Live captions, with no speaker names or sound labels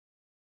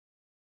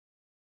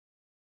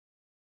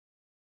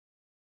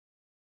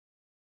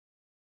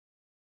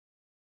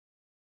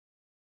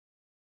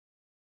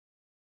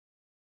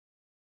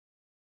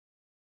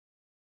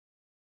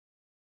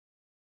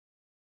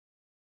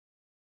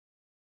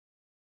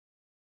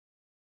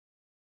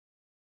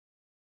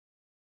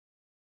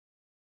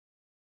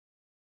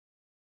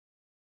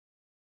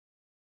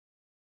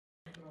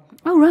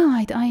All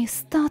right, I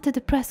started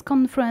the press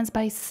conference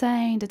by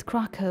saying that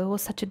Krakow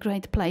was such a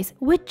great place,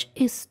 which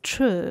is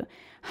true.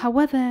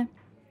 However,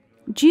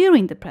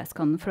 during the press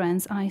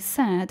conference, I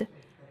said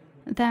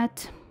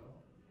that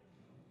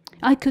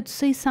I could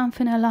see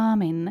something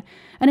alarming,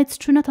 and it's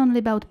true not only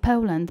about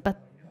Poland, but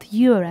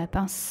Europe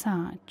as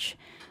such.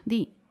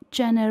 The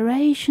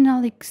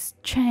generational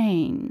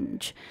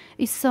exchange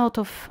is sort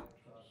of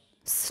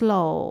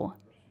slow,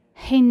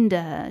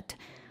 hindered.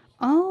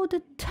 All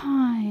the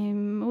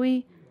time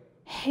we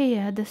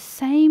hear the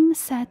same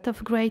set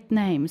of great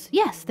names.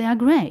 Yes, they are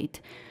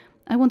great.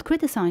 I won't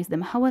criticize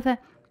them. However,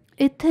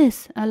 it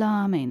is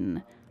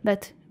alarming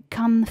that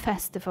Cannes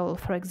Festival,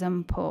 for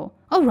example,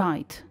 all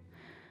right,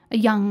 a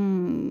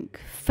young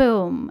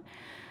film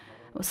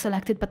was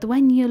selected, but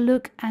when you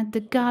look at the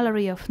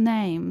gallery of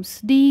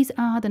names, these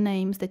are the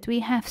names that we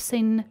have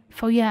seen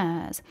for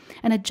years.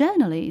 And a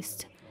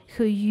journalist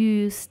who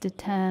used the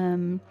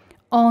term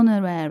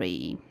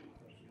honorary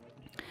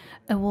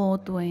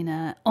award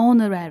winner,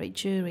 honorary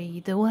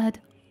jury, the word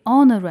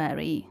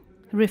honorary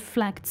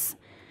reflects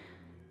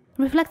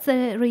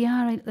the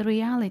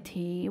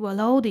reality. Well,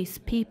 all these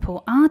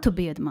people are to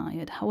be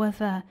admired.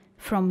 However,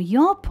 from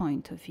your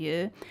point of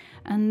view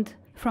and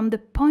from the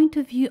point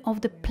of view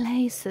of the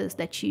places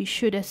that you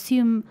should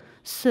assume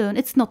soon,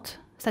 it's not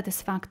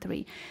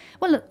satisfactory.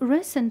 Well,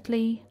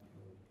 recently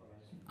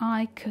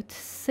I could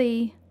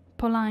see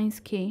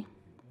Polanski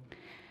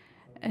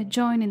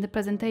joining the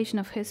presentation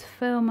of his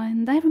film,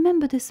 and I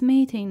remember this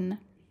meeting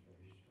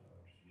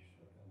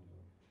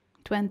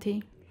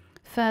 20,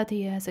 30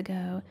 years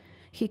ago.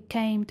 He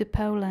came to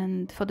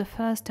Poland for the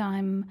first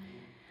time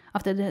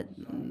after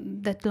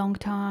that long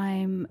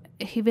time.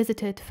 He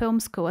visited film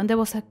school, and there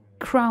was a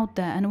crowd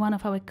there, and one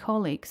of our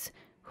colleagues,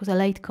 who's a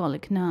late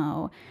colleague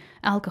now,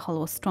 alcohol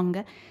was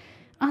stronger,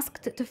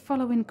 asked the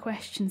following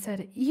question,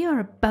 said,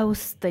 "You're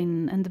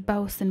boasting and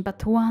boasting,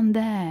 but one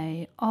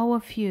day all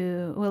of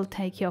you will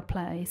take your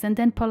place." And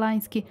then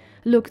Polanski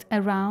looked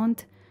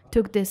around,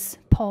 took this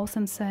pause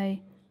and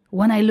say,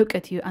 "When I look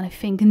at you, and I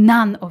think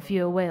none of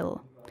you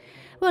will."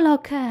 Well,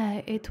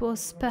 okay, it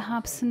was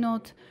perhaps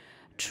not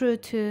true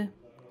to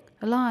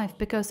life,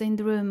 because in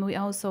the room we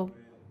also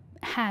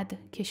had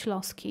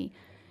Kieślowski,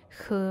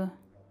 who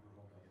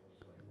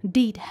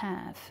did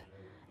have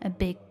a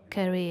big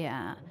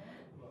career.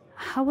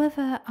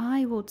 However,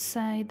 I would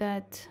say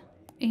that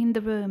in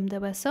the room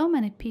there were so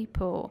many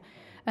people,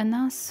 and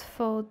as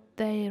for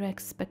their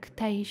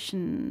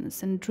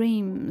expectations and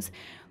dreams,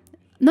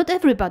 not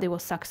everybody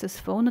was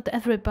successful, not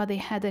everybody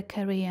had a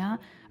career,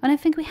 and I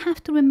think we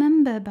have to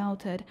remember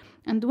about it.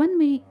 And when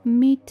we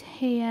meet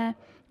here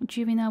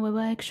during our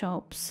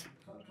workshops,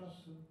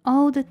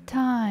 all the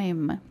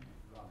time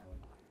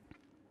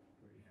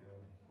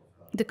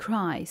the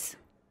cries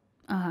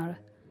are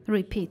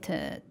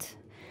repeated.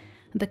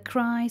 The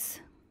cries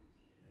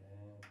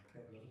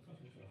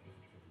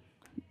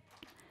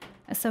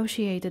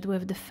associated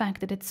with the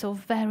fact that it's so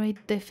very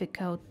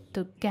difficult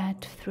to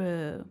get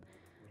through.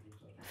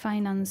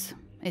 Finance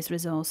is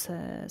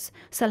resources,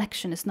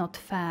 selection is not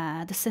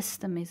fair, the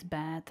system is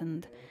bad,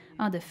 and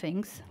other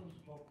things.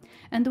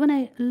 And when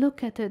I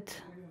look at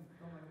it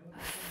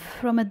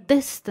from a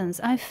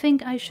distance, I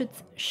think I should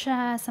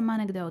share some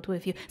anecdote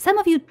with you. Some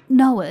of you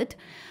know it,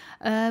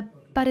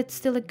 but it's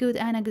still a good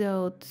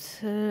anecdote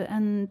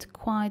and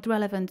quite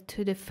relevant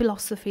to the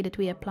philosophy that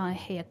we apply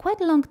here.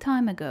 Quite a long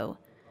time ago,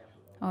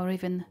 or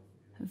even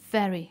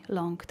very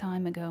long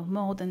time ago,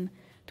 more than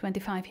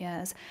 25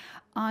 years,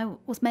 I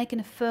was making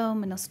a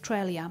film in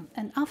Australia,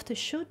 and after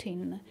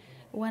shooting,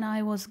 when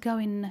I was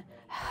going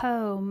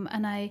home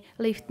and I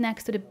lived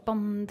next to the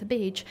Bond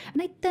Beach,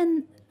 and I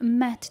then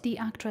met the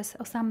actress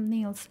Osam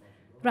Neill's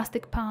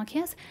Rustic Park.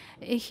 Yes,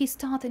 he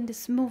starred in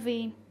this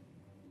movie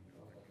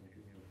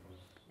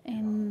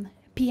in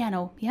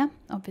Piano, yeah?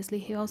 Obviously,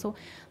 he also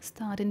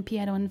starred in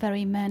Piano in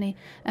very many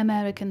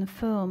American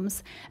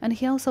films. And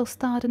he also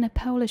starred in a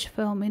Polish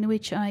film in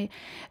which I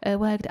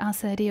worked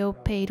as a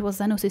DOP. It was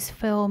Zanussi's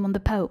film on the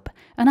Pope.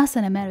 And as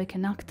an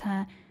American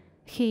actor,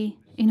 he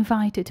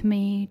invited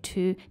me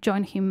to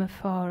join him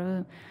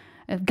for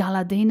a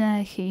gala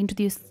dinner. He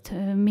introduced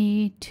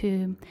me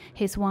to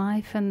his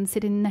wife, and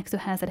sitting next to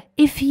her said,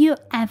 "If you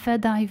ever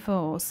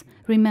divorce,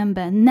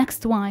 remember,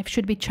 next wife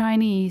should be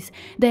Chinese.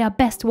 They are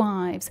best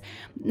wives."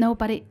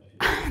 Nobody...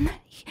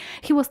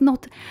 he was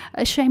not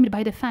ashamed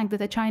by the fact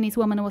that a Chinese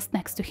woman was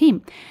next to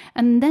him.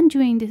 And then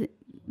during the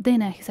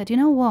dinner, he said, "You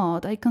know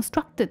what? I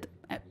constructed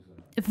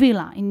a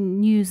villa in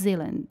New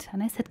Zealand."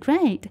 And I said,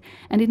 "Great.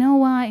 And you know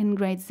why in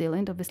Great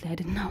Zealand?" Obviously, I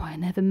didn't know. I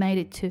never made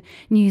it to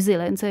New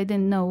Zealand, so I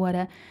didn't know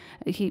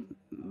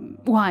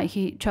why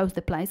he chose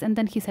the place. And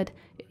then he said,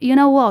 "You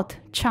know what,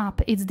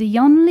 chap? It's the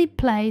only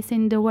place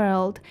in the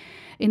world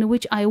in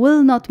which I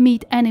will not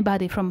meet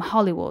anybody from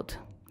Hollywood."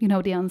 You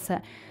know the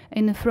answer.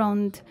 In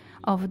front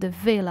of the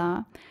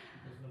villa.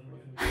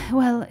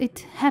 Well,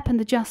 it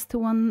happened just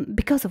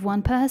because of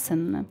one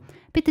person.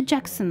 Peter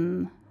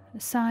Jackson,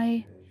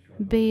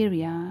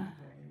 Siberia,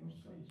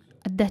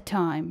 at that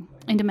time,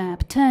 in the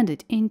map, turned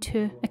it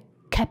into a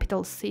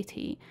capital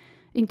city.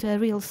 into a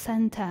real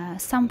center,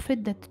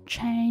 something that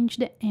changed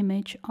the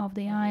image of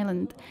the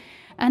island.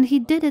 And he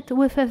did it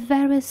with a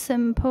very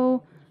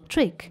simple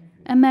trick.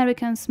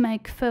 Americans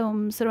make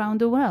films around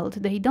the world.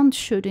 They don't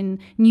shoot in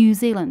New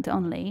Zealand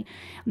only.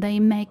 They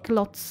make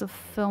lots of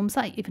films.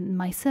 I even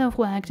myself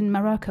worked in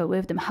Morocco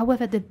with them.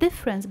 However, the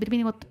difference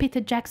between what Peter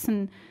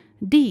Jackson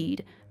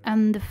did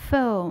and the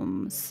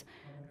films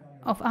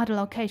of other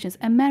locations,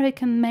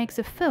 American makes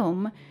a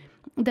film,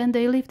 then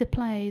they leave the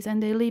place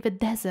and they leave a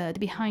desert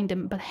behind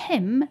them. But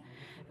him,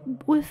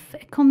 with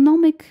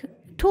economic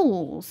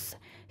tools,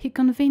 he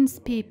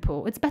convinced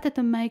people it's better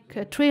to make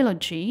a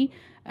trilogy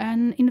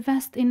and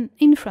invest in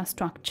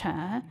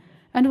infrastructure,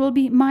 and it will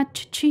be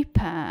much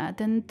cheaper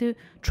than to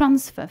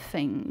transfer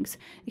things.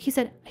 He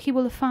said he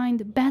will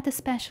find better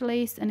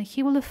specialists and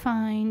he will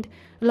find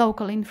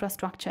local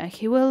infrastructure.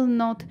 He will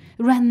not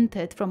rent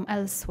it from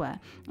elsewhere.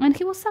 And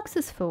he was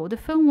successful. The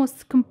film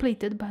was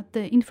completed, but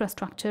the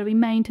infrastructure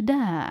remained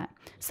there.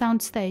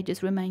 Sound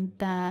stages remained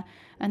there,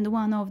 and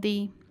one of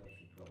the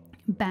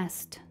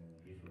best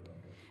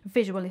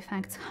visual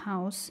effects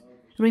house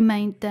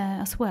remained there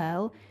as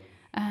well.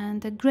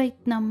 And a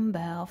great number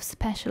of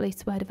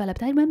specialists were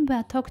developed. I remember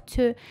I talked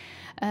to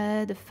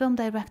the film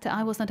director.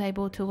 I was not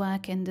able to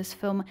work in this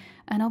film,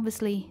 and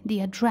obviously the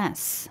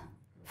address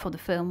for the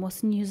film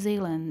was New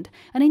Zealand.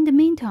 And in the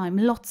meantime,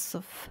 lots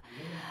of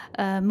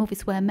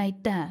movies were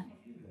made there.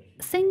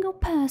 Single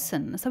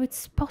person, so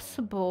it's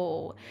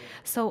possible.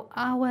 So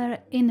our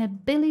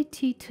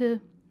inability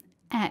to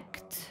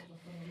act,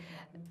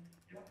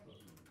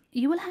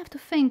 you will have to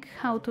think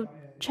how to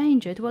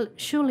change it. Well,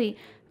 surely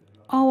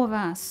all of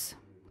us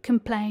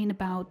complain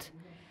about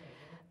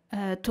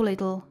too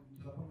little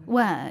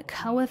work.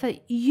 However,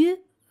 you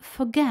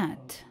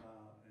forget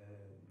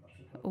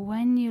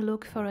when you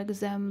look, for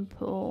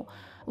example,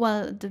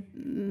 well, the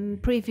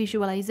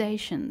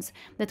pre-visualizations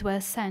that were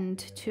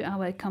sent to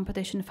our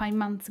competition 5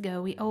 months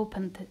ago. We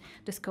opened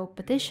this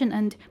competition,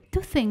 and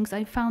two things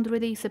I found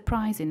really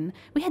surprising.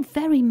 We had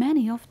very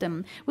many of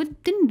them. We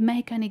didn't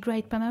make any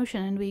great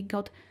promotion, and we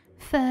got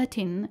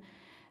 13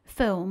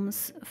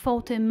 films,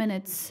 40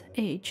 minutes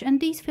each, and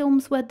these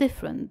films were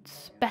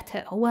different,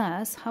 better or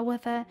worse.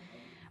 However,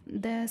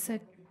 there's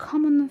a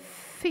common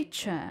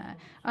feature.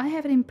 I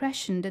have an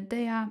impression that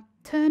they are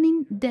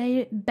turning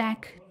their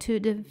back to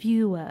the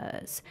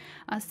viewers,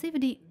 as if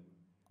the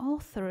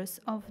authors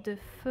of the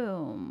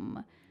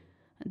film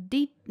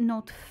did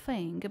not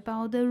think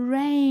about the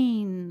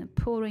rain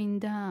pouring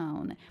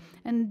down,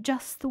 and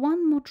just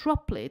one more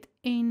droplet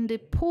in the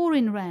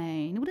pouring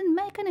rain wouldn't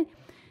make any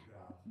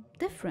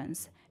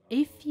difference.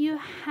 If you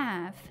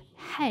have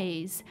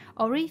haze,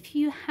 or if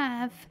you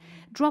have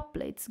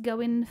droplets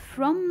going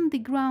from the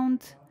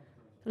ground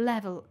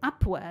level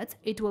upwards,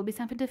 it will be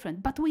something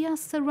different. But we are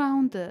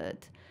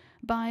surrounded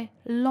by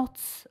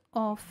lots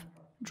of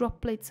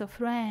droplets of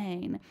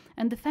rain,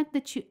 and the fact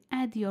that you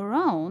add your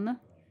own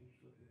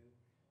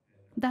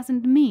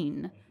doesn't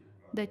mean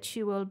that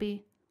you will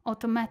be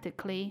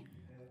automatically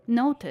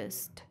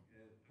noticed.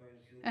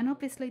 And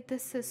obviously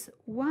this is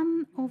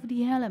one of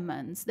the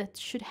elements that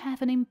should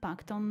have an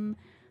impact on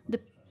the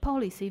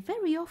policy.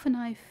 Very often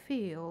I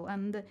feel,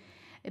 and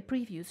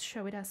previews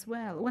show it as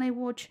well, when I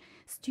watch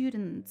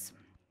students'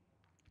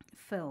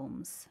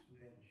 films,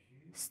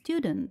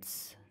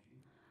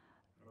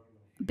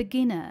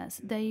 beginners,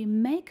 they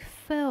make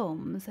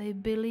films, they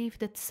believe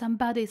that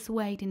somebody's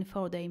waiting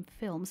for their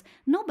films.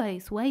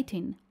 Nobody's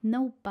waiting,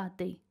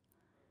 nobody.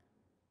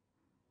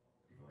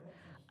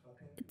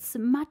 It's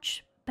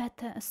much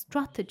better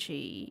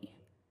strategy.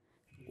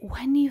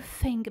 When you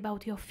think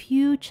about your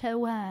future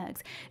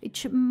works,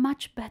 it's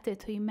much better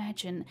to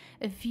imagine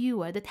a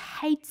viewer that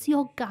hates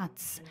your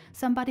guts,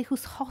 somebody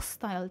who's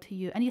hostile to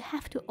you, and you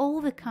have to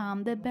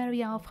overcome the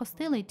barrier of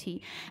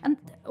hostility. And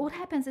what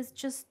happens is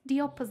just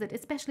the opposite,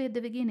 especially at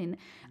the beginning.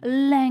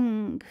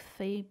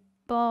 Lengthy,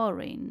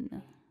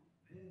 boring.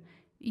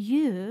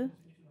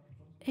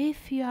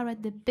 If you are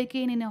at the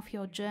beginning of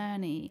your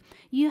journey,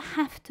 you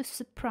have to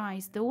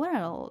surprise the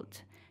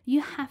world.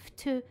 You have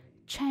to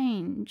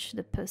change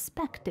the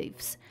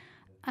perspectives,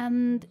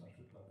 and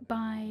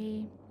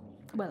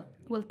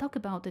we'll talk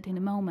about it in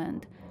a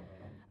moment.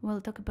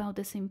 We'll talk about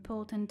this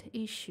important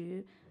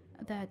issue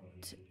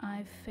that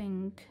I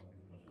think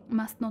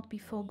must not be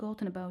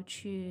forgotten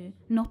about you,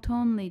 not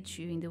only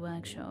during the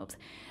workshops.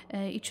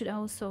 It should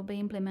also be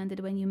implemented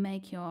when you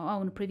make your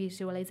own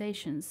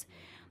pre-visualizations.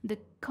 The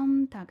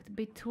contact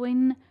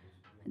between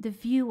the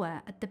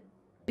viewer at the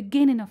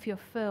beginning of your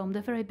film,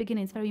 the very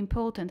beginning, is very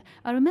important.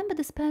 I remember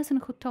this person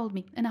who told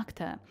me, an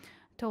actor,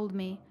 told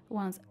me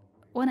once,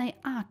 when I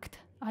act,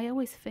 I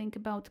always think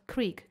about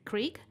creak.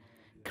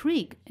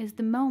 Creak is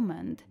the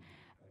moment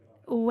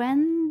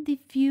when the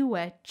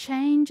viewer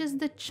changes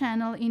the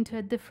channel into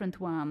a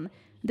different one.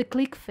 The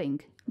click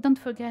thing, don't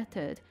forget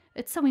it.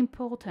 It's so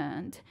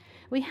important.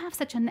 We have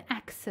such an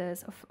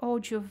access of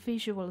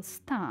audiovisual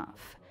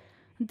stuff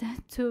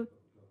that to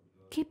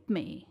keep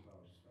my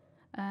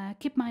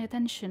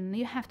attention,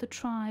 you have to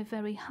try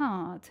very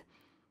hard.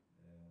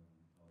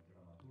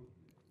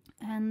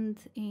 and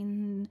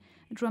in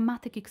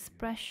dramatic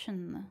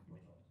expression.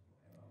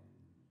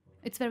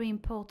 It's very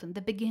important.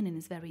 The beginning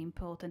is very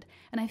important.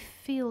 And I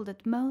feel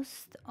that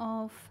most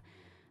of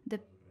the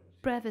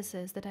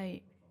previses that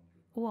I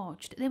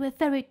watched, they were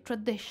very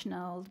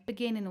traditional. The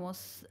beginning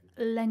was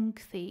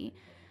lengthy.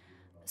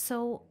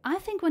 So I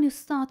think when you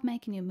start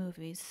making your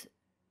movies,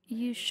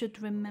 you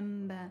should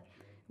remember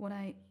what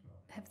I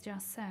have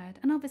just said.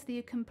 And obviously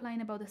you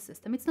complain about the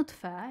system. It's not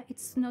fair,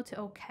 it's not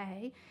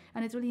okay,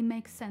 and it really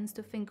makes sense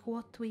to think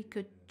what we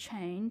could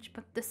change,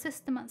 but the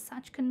system as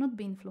such cannot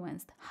be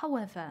influenced.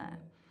 However,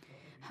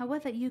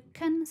 you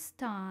can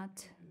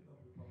start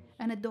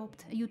and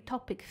adopt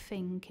utopic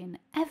thinking.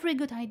 Every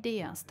good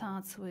idea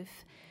starts with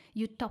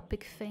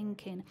utopic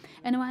thinking.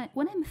 And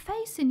when I'm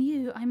facing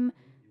you, I'm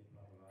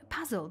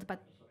puzzled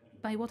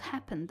by what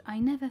happened. I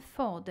never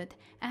thought that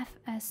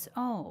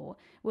FSO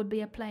would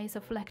be a place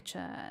of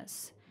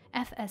lectures.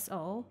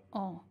 FSO,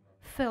 or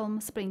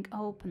Film Spring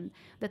Open,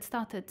 that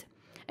started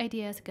 8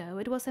 years ago.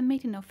 It was a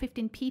meeting of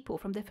 15 people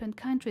from different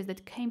countries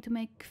that came to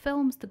make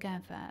films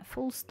together,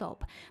 full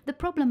stop. The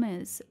problem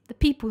is the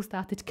people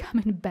started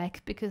coming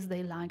back because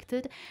they liked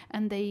it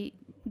and they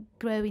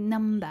grew in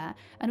number,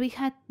 and we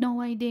had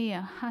no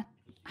idea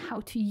how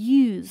to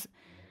use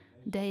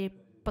their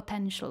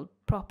potential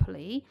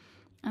properly.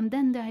 And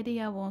then the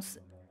idea was,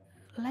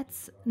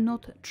 let's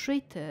not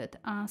treat it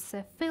as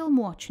a film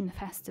watching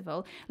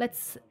festival,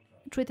 let's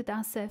treat it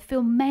as a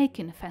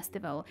filmmaking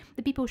festival.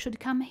 The people should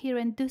come here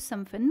and do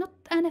something, not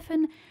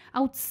anything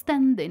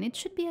outstanding. It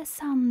should be a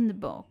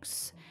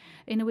sandbox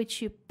in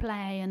which you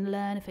play and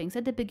learn things.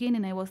 At the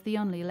beginning I was the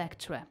only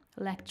lecturer,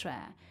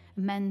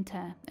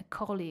 mentor, a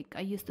colleague.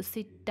 I used to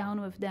sit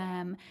down with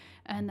them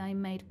and I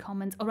made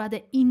comments, or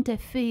rather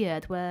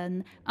interfered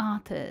when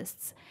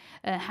artists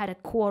had a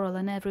quarrel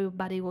and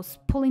everybody was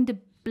pulling the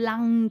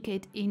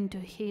blanket into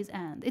his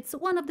end. It's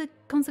one of the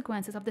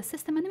consequences of the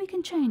system, and we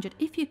can change it.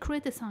 If you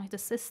criticize the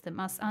system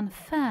as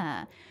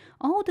unfair,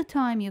 all the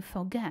time you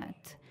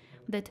forget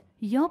that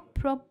your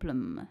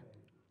problem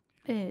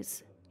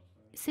is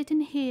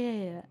sitting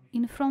here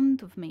in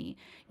front of me.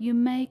 You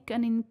make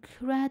an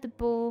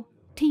incredible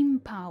team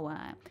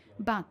power,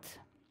 but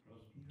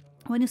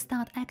when you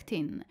start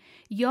acting,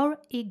 your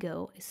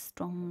ego is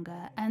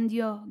stronger and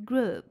your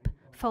group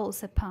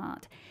falls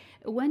apart.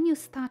 When you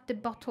start the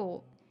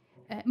bottle,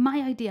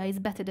 my idea is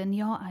better than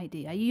your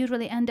idea, you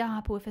usually end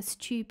up with a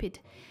stupid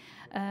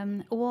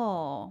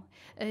war.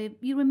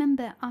 You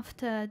remember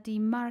after the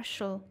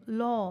martial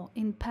law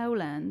in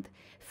Poland,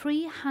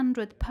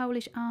 300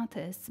 Polish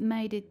artists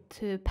made it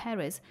to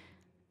Paris.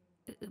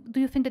 Do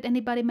you think that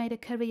anybody made a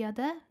career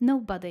there?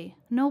 Nobody.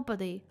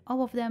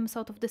 All of them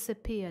sort of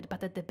disappeared.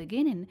 But at the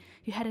beginning,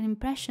 you had an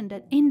impression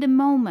that in a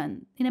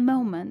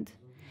moment,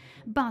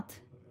 but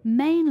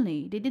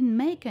mainly they didn't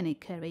make any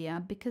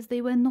career because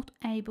they were not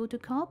able to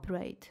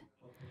cooperate.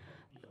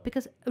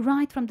 Because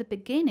right from the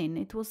beginning,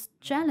 it was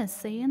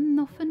jealousy and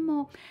nothing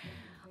more.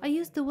 I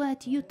use the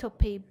word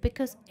utopia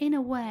because in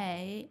a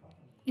way,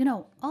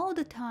 all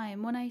the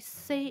time when I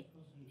say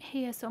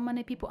hear so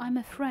many people, I'm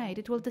afraid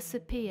it will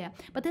disappear.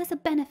 But there's a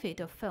benefit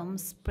of Film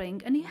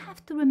Spring, and you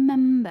have to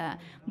remember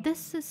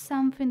this is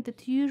something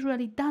that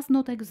usually does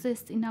not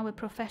exist in our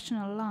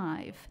professional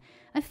life.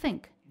 I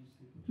think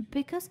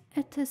because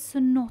it is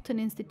not an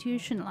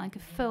institution like a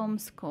film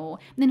school.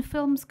 In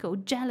film school,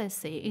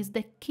 jealousy is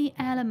the key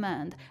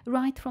element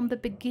right from the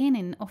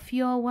beginning of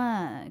your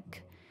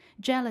work.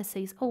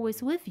 Jealousy is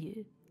always with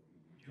you.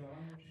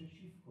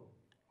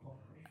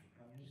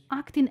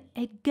 Acting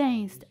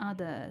against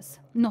others,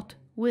 not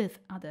with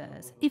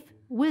others. If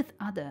with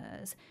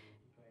others,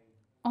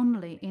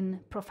 only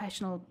in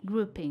professional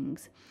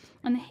groupings.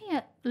 And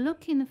here,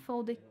 looking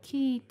for the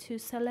key to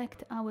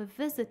select our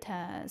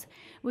visitors,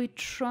 we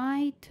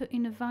try to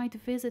invite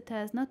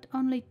visitors not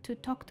only to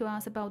talk to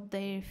us about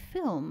their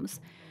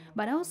films,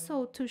 but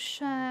also to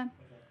share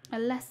a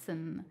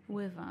lesson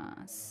with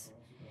us.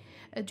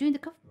 During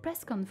the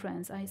press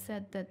conference, I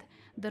said that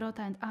Dorota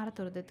and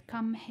Arthur that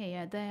come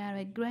here, they are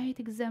a great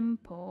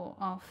example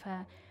of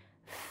a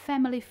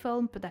family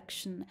film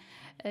production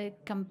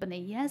company.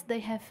 Yes, they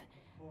have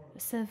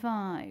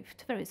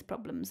survived various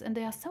problems and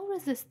they are so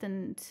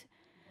resistant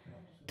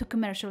to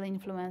commercial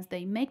influence.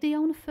 They make their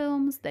own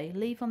films, they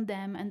live on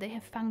them, and they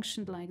have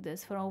functioned like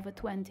this for over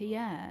 20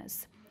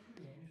 years.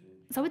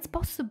 So it's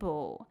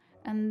possible.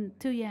 And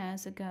 2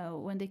 years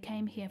ago, when they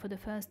came here for the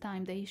first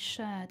time, they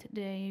shared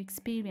their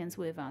experience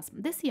with us.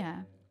 This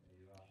year,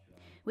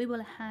 we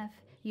will have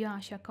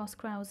Joasia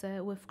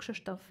Kos-Krause with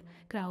Krzysztof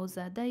Krause.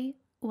 They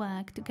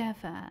work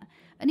together.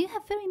 And you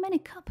have very many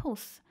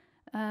couples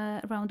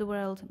around the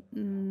world,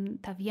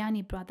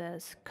 Taviani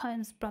brothers,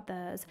 Cohen's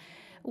brothers.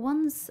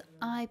 Once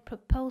I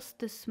proposed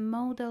this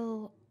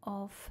model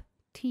of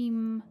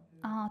team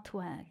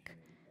artwork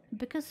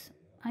because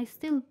I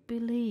still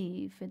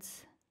believe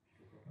it's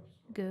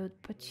good,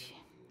 but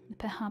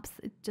perhaps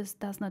it just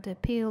does not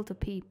appeal to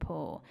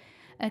people.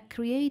 A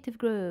creative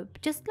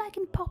group, just like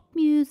in pop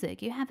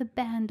music, you have a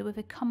band with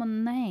a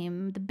common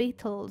name, the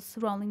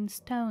Beatles, Rolling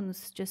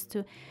Stones, just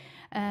to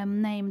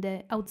name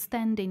the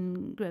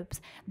outstanding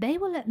groups, they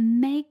will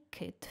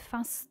make it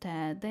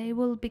faster, they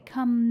will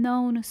become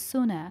known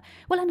sooner.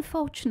 Well,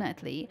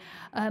 unfortunately,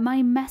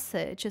 my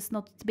message is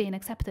not being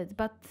accepted,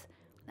 but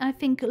I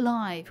think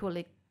life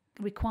will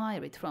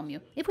require it from you.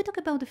 If we talk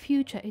about the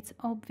future, it's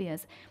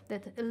obvious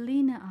that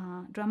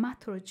linear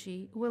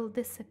dramaturgy will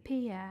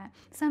disappear.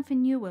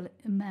 Something new will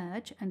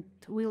emerge, and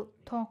we'll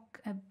talk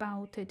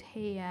about it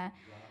here,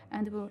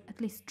 and we'll at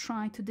least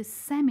try to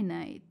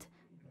disseminate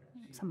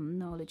some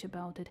knowledge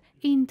about it.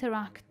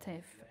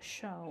 Interactive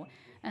show.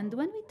 And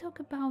when we talk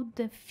about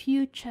the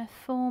future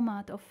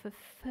format of a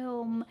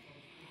film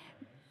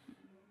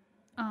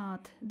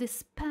art,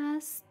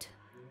 dispersed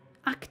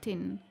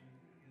acting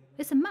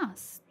is a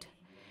must.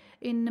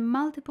 In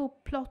multiple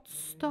plot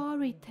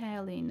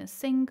storytelling, a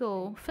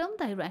single film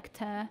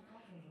director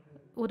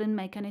wouldn't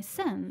make any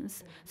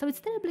sense. So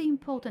it's terribly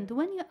important.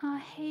 When you are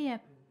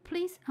here,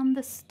 please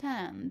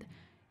understand,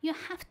 you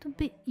have to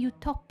be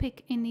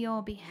utopic in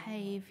your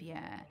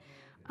behavior.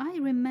 I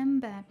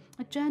remember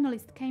a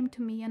journalist came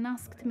to me and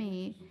asked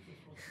me,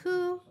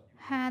 who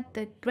had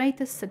the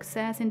greatest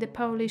success in the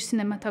Polish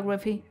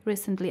cinematography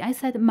recently? I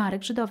said,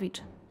 Marek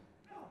Żydowicz.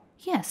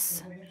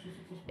 Yes,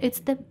 it's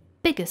the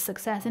biggest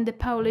success in the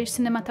Polish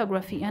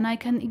cinematography, and I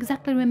can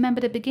exactly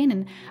remember the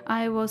beginning.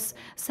 I was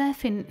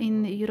surfing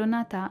in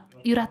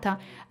Jurata,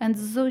 and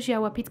Zuzia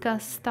Łapicka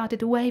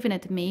started waving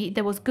at me.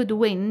 There was good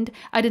wind.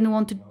 I didn't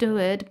want to do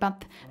it,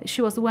 but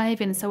she was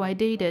waving, so I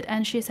did it.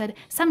 And she said,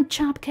 some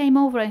chap came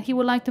over and he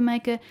would like to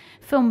make a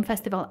film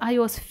festival. I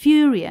was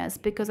furious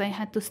because I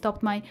had to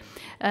stop my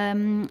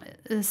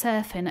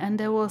surfing, and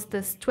there was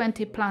this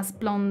 20-plus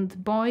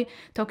blonde boy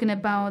talking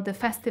about the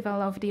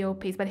festival of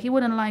DOPs, but he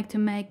wouldn't like to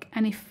make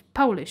any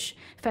Polish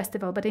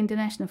festival, but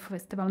international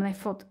festival, and I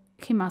thought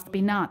he must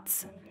be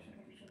nuts.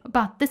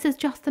 But this is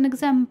just an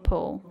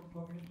example.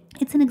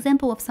 It's an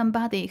example of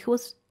somebody who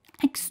was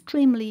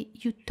extremely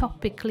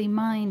utopically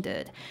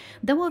minded.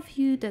 Those of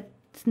you that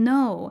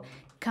know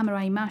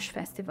Camera Image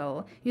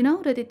Festival, you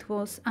know that it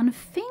was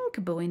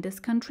unthinkable in this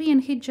country,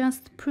 and he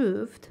just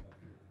proved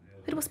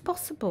it was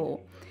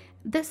possible.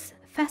 This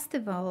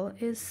festival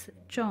is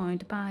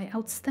joined by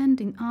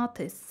outstanding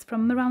artists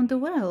from around the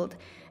world,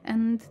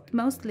 and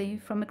mostly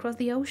from across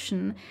the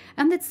ocean.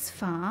 And it's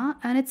far,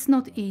 and it's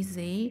not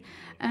easy,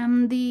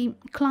 and the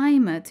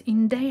climate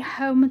in their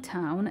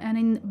hometown and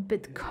in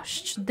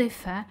Bydgoszcz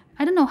differ.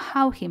 I don't know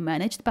how he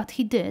managed, but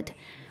he did.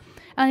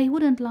 I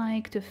wouldn't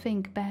like to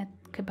think back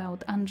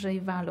about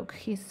Andrzej Waluk.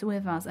 He's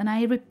with us, and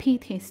I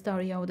repeat his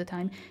story all the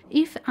time.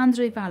 If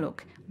Andrzej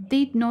Waluk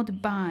did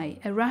not buy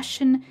a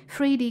Russian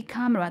 3D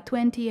camera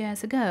 20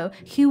 years ago,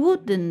 he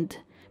wouldn't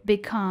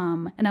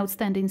become an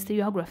outstanding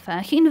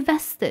stereographer. He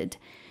invested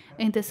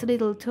in this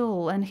little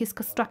tool, and he's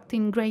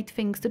constructing great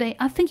things today.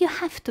 I think you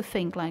have to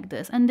think like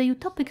this, and the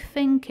utopic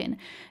thinking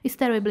is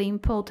terribly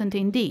important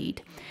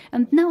indeed.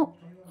 And now,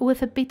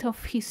 with a bit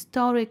of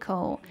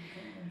historical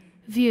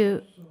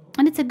view,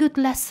 and it's a good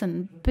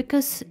lesson,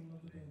 because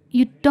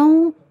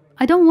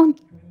I don't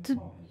want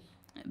to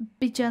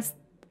be just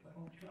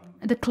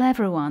the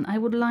clever one. I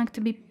would like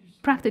to be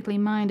practically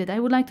minded. I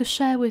would like to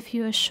share with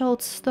you a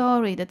short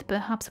story that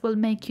perhaps will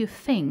make you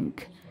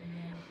think.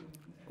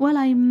 Well,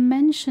 I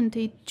mentioned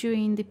it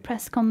during the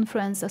press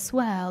conference as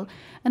well,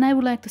 and I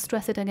would like to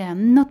stress it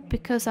again, not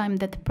because I'm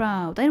that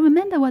proud. I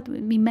remember what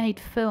we made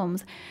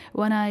films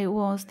when I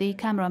was the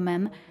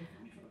cameraman.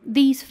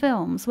 These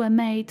films were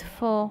made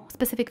for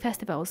specific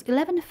festivals.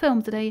 11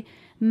 films that I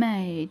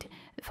made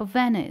for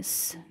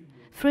Venice,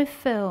 3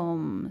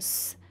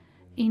 films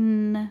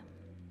in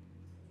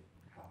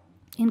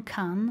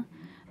Cannes,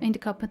 in the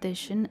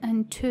competition,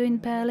 and 2 in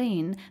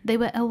Berlin. They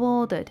were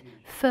awarded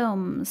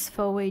films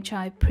for which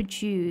I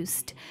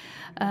produced.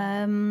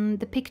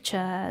 The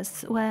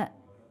pictures were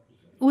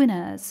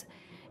winners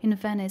in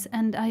Venice,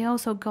 and I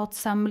also got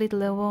some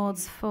little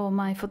awards for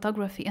my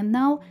photography. And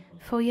now,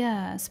 for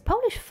years,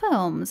 Polish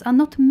films are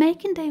not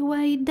making their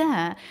way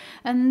there,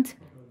 and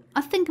I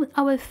think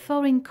our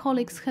foreign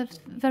colleagues have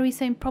very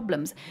same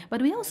problems,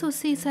 but we also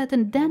see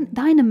certain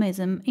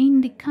dynamism in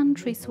the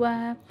countries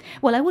where,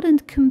 well, I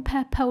wouldn't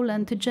compare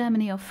Poland to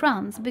Germany or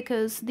France,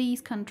 because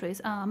these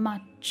countries are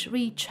much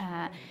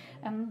richer,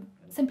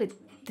 simply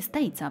the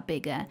states are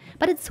bigger,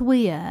 but it's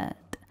weird.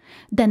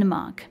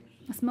 Denmark,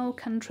 a small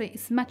country,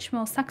 is much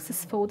more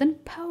successful than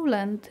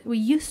Poland. We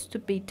used to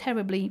be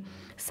terribly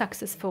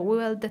successful. We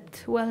were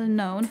that well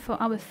known for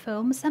our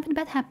films. Something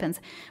bad happens.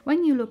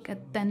 When you look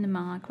at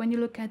Denmark, when you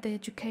look at the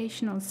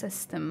educational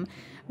system,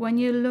 when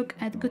you look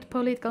at good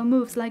political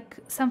moves, like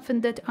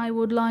something that I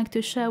would like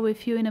to share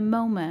with you in a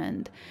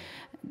moment,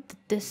 the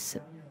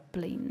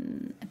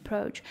discipline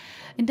approach.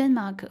 In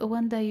Denmark,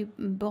 when they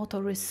bought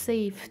or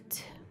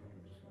received,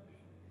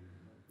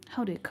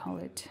 how do you call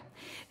it?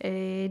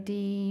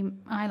 The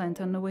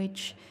island on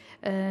which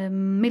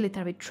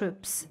military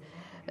troops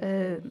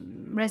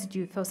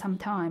residue for some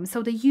time.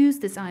 So they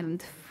used this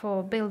island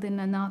for building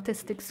an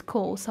artistic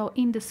school. So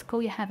in the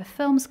school you have a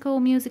film school,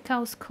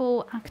 musical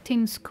school,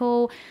 acting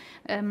school,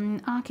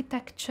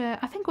 architecture.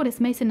 I think what is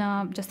missing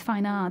are just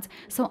fine arts.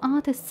 So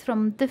artists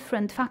from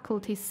different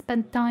faculties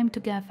spend time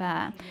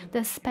together.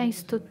 There's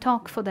space to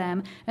talk for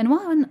them. And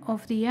one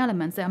of the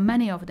elements, there are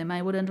many of them,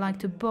 I wouldn't like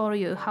to bore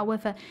you.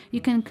 However,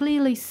 you can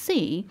clearly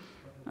see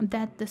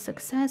that the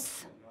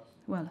success,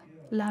 well,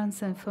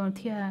 Larsen,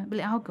 Frontier,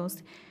 Billy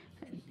August,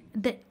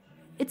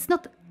 it's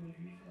not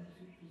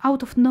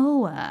out of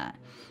nowhere.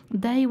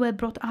 They were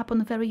brought up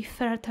on very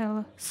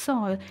fertile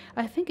soil.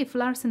 I think if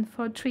Larsen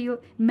Frontier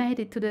made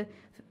it to the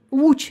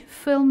Łódź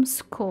Film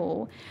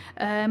School,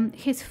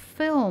 his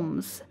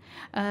films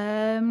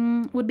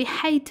would be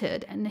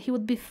hated and he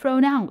would be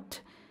thrown out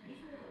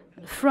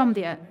from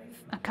the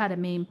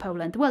academy in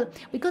Poland. Well,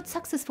 we got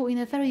successful in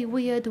a very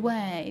weird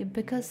way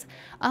because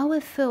our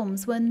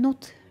films were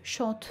not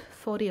shot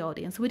for the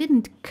audience. We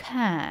didn't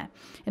care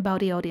about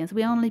the audience.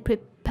 We only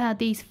prepared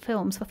these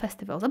films for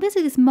festivals.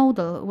 Obviously, this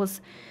model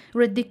was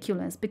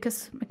ridiculous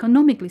because,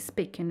 economically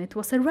speaking, it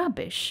was a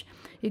rubbish.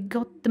 You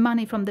got the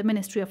money from the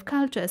Ministry of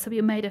Culture, so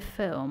you made a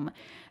film.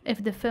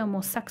 If the film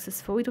was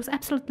successful, it was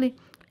absolutely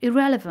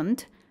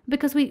irrelevant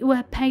because we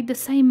were paid the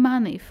same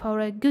money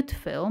for a good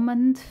film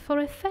and for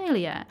a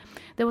failure.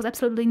 There was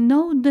absolutely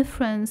no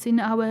difference in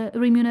our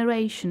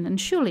remuneration, and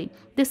surely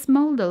this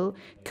model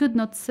could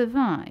not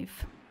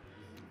survive.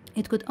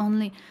 It could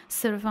only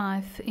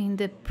survive in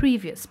the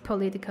previous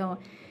political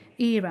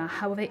era.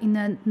 However, in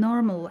a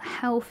normal,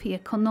 healthy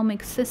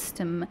economic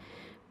system,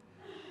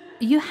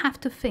 you have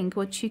to think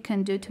what you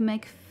can do to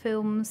make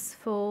films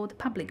for the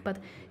public, but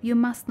you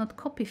must not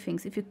copy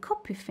things. If you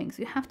copy things,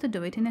 you have to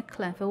do it in a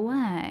clever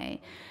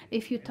way.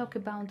 If you talk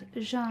about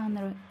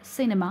genre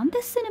cinema, and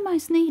this cinema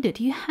is needed,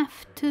 you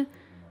have to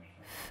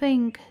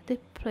think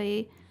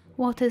deeply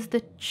what is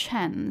the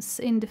chance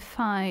in the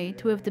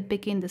fight with the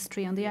big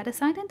industry on the other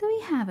side, and do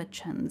we have a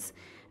chance?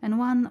 And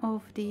one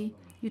of the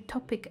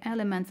utopic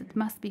elements that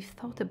must be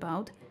thought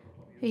about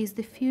is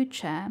the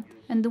future,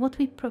 and what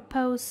we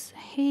propose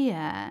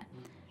here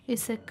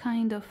is a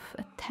kind of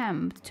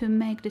attempt to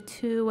make the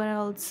two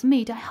worlds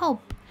meet. I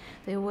hope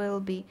there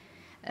will be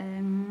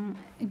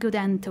a good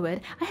end to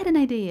it. I had an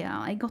idea,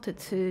 I got it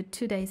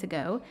 2 days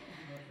ago.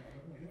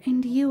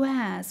 In the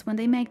US, when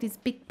they make these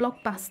big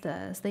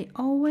blockbusters, they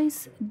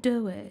always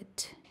do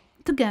it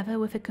together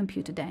with a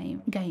computer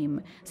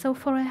game. So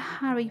for a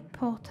Harry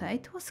Potter,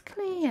 it was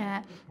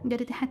clear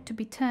that it had to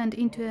be turned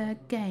into a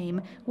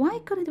game. Why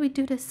couldn't we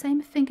do the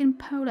same thing in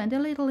Poland? A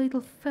little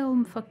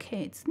film for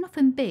kids,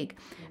 nothing big.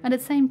 And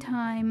at the same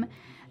time,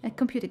 a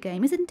computer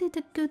game. Isn't it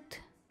a good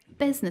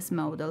business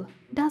model?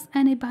 Does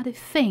anybody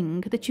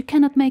think that you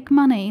cannot make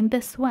money in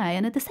this way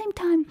and at the same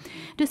time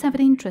do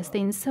something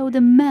interesting? So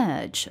the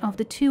merge of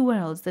the two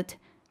worlds that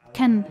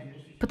can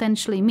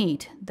potentially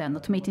meet, they're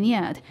not meeting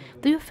yet.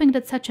 Do you think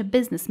that such a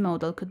business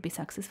model could be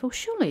successful?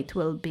 Surely it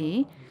will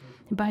be,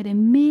 by the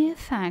mere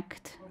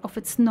fact of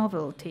its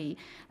novelty.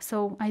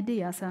 So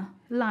ideas are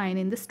lying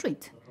in the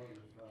street.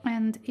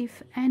 And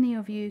if any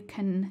of you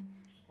can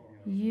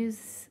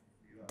use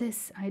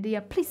this idea,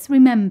 please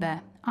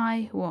remember,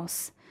 I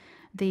was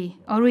the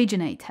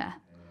originator.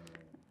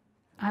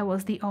 I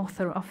was the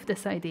author of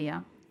this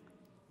idea.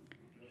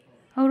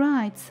 All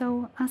right,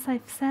 so as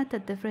I've said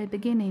at the very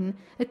beginning,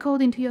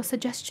 according to your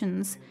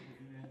suggestions,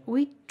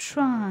 we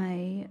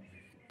try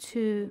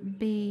to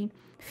be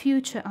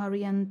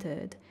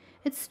future-oriented.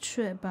 It's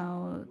true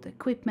about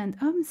equipment.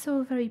 I'm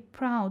so very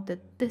proud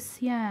that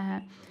this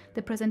year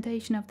the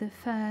presentation of the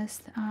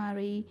first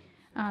ARRI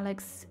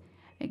Alex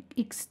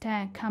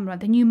X-Tech camera,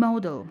 the new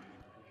model,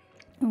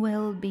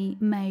 will be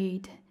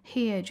made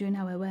here during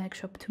our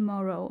workshop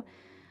tomorrow.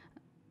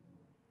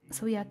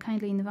 So we are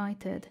kindly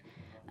invited.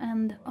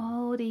 And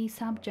all the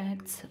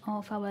subjects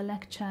of our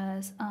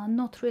lectures are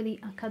not really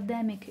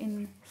academic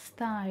in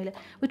style.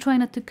 We try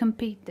not to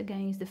compete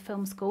against the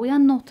film school. We are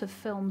not a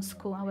film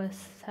school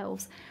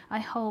ourselves. I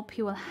hope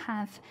you will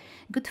have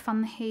good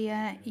fun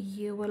here,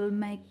 you will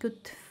make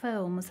good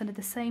films, and at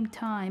the same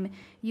time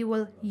you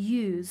will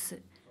use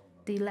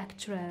the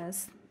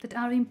lecturers that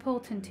are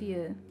important to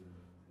you.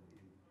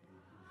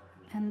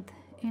 And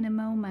in a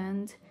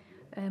moment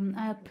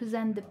I'll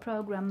present the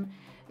program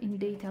in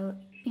detail.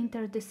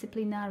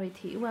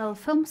 Interdisciplinarity. Well,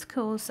 film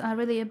schools are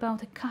really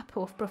about a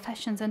couple of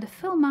professions, and the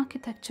film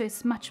architecture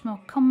is much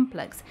more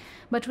complex.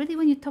 But really,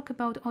 when you talk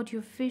about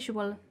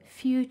audiovisual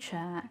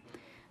future,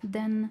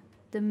 then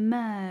the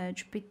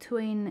merge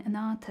between an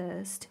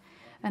artist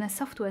and a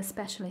software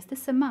specialist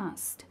is a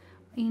must.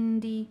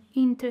 In the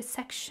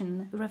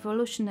intersection,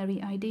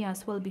 revolutionary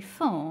ideas will be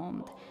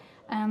formed,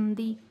 and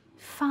the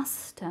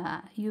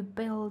faster you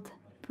build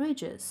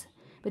bridges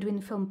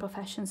between film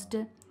professions,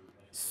 the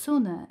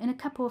sooner, in a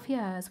couple of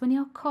years, when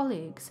your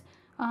colleagues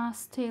are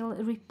still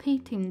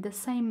repeating the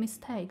same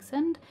mistakes.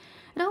 And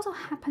it also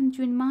happened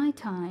during my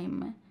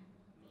time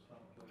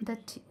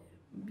that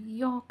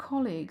your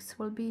colleagues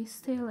will be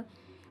still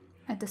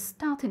at the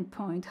starting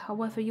point.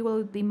 However, you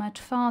will be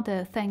much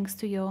farther thanks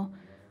to your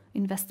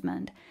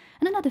investment.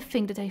 And another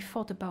thing that I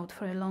thought about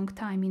for a long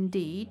time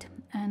indeed,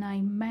 and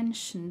I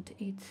mentioned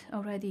it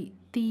already,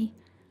 the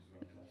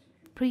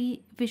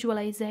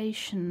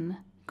pre-visualization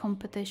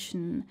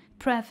competition,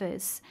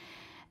 preface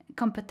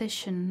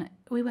competition.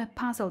 We were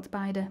puzzled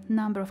by the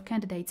number of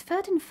candidates.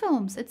 13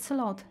 films, it's a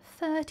lot.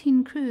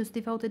 13 crews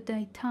devoted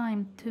their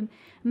time to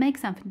make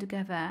something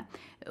together.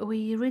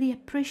 We really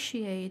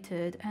appreciate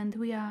it, and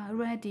we are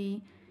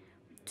ready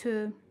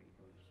to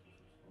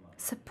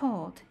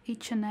support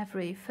each and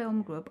every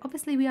film group.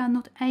 Obviously, we are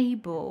not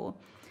able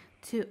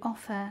to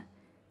offer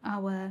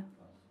our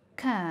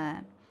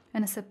care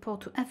and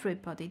support to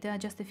everybody. There are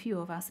just a few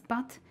of us,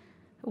 but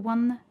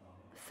one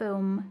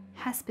film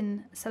has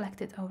been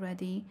selected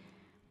already.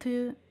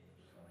 2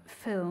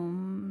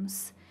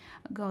 films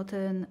got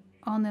an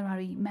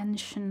honorary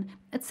mention.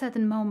 At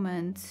certain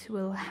moment,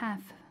 we'll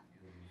have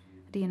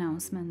the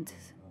announcement,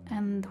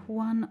 and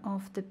one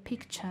of the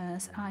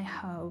pictures, I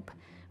hope,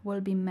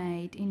 will be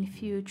made in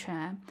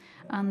future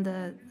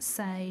under,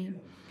 say,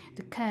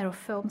 the care of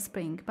Film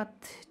Spring. But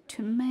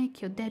to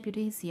make your debut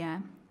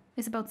easier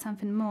is about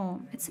something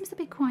more. It seems to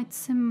be quite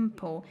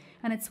simple,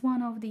 and it's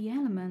one of the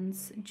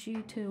elements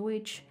due to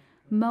which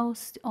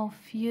most of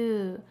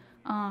you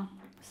are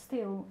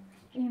still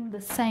in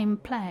the same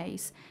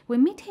place. We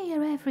meet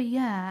here every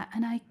year,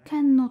 and I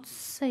cannot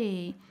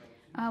see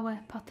our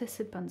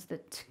participants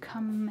that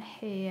come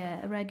here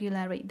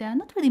regularly. They are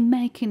not really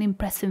making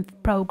impressive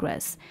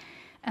progress.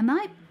 And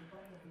I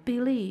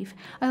believe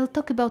I'll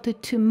talk about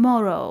it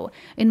tomorrow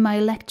in my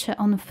lecture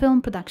on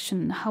film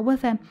production.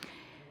 However,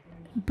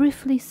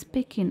 briefly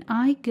speaking,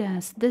 I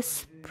guess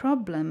this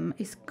problem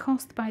is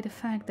caused by the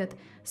fact that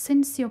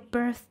since your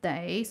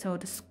birthday, so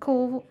the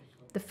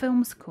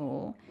film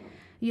school,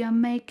 you are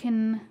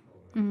making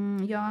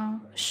your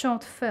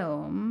short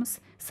films,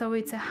 so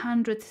it's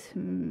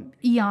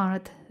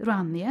 100-yard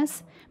run,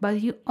 yes?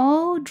 But you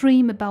all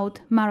dream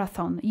about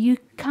marathon. You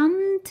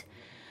can't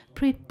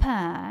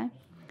prepare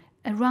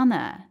a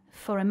runner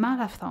for a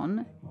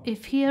marathon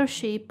if he or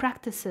she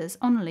practices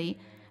only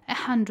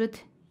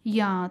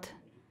 100-yard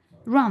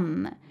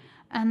run.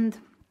 And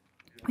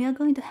we are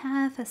going to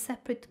have a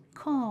separate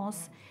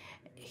course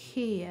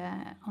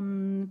here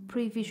on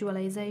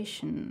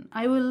pre-visualization.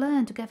 I will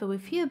learn together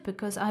with you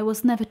because I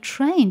was never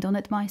trained on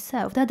it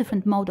myself. There are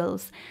different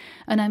models,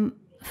 and I'm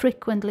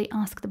frequently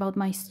asked about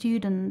my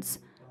students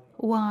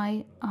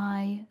why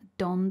I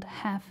don't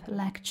have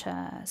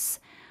lectures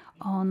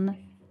on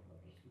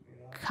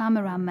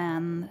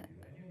cameraman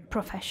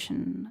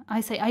profession.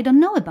 I say I don't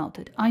know about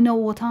it. I know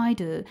what I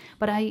do,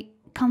 but I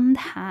can't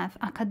have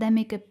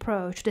academic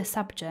approach to the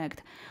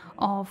subject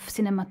of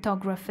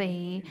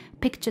cinematography,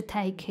 picture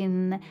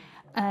taking,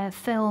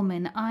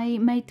 filming. I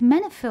made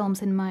many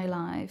films in my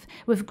life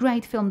with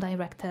great film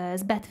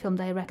directors, bad film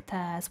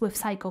directors, with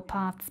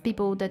psychopaths,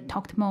 people that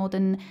talked more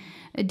than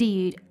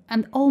did.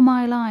 And all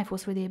my life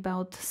was really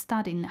about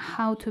studying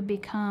how to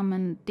become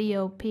an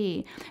DOP,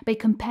 by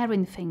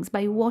comparing things,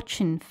 by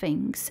watching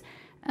things.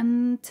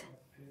 And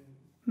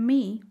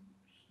me,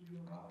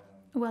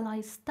 well,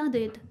 I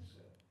studied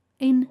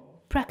in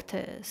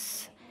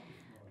practice.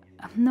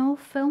 No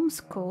film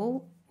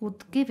school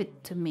would give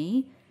it to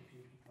me.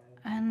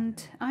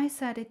 And I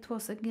said it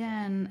was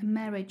again a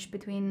marriage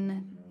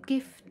between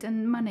gift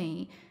and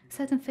money.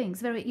 Certain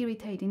things, very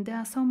irritating. There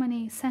are so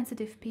many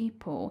sensitive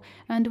people.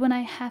 And when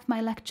I have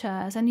my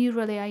lectures, and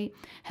usually I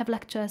have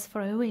lectures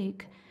for a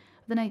week,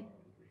 then I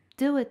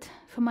do it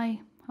for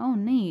my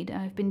own need.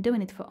 I've been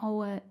doing it for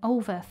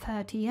over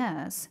 30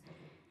 years.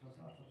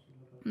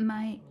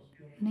 My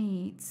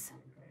needs.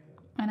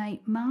 And I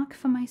mark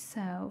for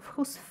myself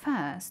who's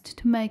first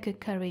to make a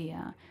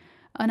career.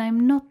 And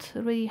I'm not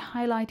really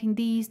highlighting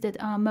these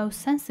that are most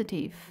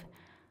sensitive.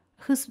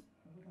 Who's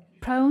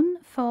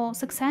prone for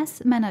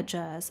success?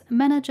 Managers.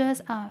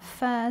 Managers are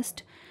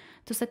first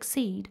to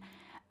succeed.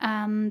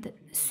 And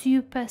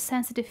super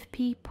sensitive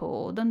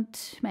people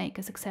don't make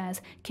a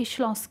success.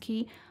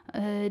 Kieślowski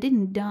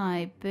didn't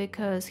die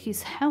because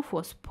his health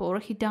was poor.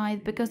 He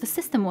died because the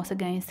system was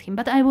against him.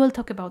 But I will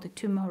talk about it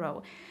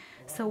tomorrow.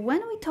 So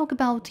when we talk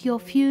about your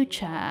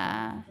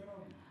future,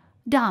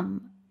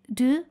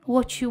 do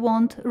what you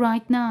want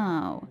right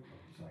now.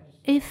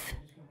 If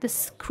the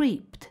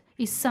script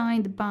is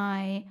signed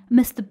by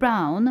Mr.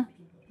 Brown,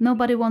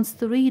 nobody wants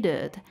to read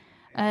it.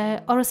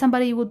 Or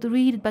somebody would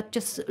read it but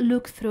just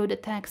look through the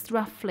text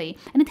roughly.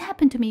 And it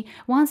happened to me.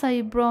 Once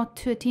I brought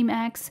to Team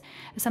X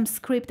some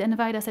script, and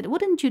Vaida said,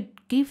 wouldn't you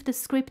give the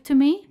script to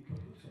me?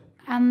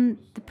 And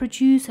the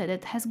producer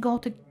that has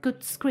got a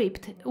good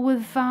script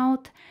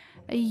without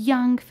a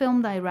young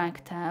film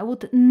director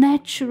would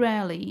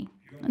naturally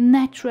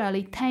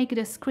take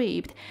the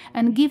script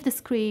and give the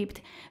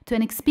script to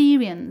an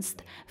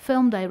experienced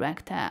film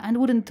director, and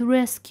wouldn't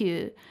risk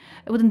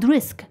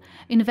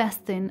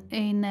investing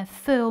in a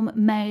film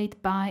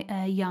made by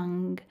a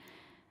young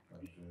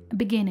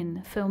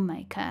beginning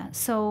filmmaker.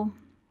 So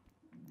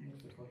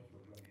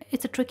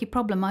it's a tricky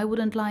problem. I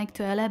wouldn't like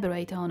to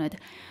elaborate on it,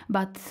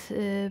 but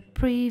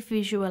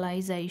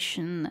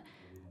pre-visualization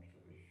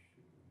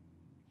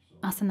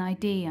as an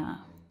idea.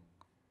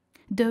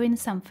 Doing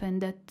something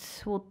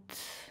that would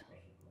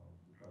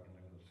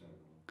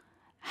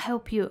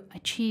help you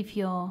achieve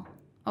your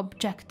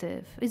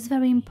objective is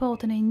very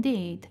important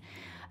indeed.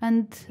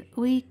 And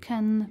we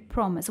can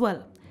promise,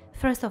 well,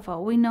 first of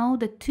all, we know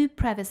the 2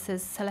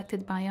 premises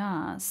selected by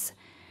us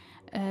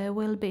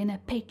will be in a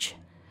pitch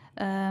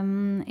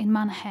in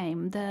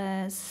Mannheim.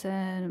 There's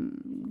a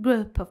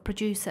group of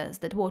producers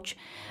that watch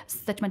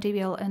such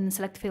material and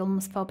select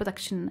films for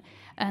production,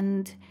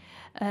 and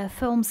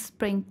Film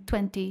Spring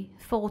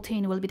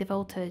 2014 will be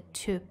devoted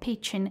to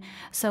pitching,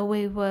 so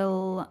we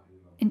will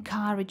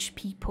encourage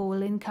people,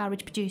 will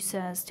encourage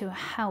producers to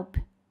help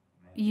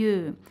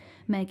you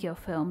make your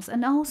films,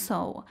 and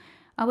also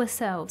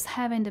ourselves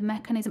having the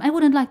mechanism. I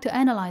wouldn't like to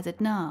analyze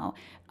it now.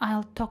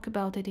 I'll talk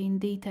about it in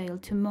detail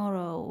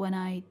tomorrow when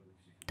I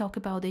talk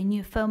about a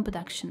new film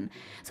production.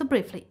 So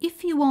briefly,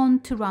 if you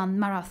want to run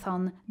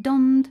marathon,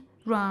 don't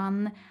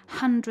run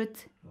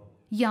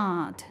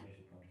 100-yard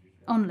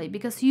only,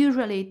 because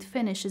usually it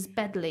finishes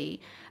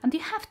badly. And you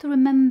have to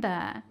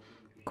remember,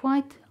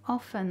 quite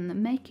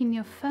often making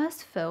your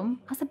first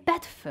film as a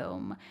bad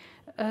film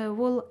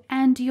will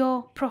end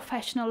your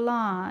professional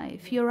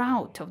life. You're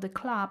out of the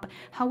club.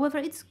 However,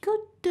 it's good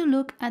to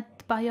look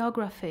at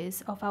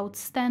biographies of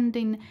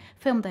outstanding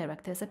film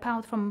directors.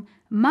 Apart from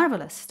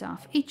marvelous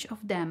stuff, each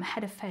of them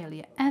had a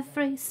failure.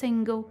 Every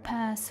single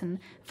person,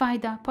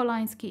 Wajda,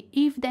 Polański,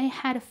 if they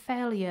had a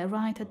failure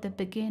right at the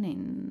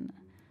beginning.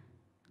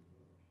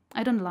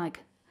 I don't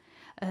like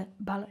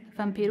Bal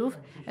Wampirów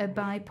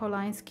by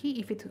Polański.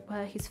 If it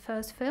were his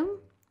first film,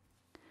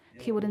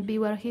 he wouldn't be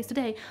where he is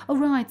today. All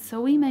right,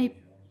 so we may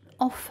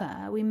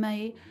offer,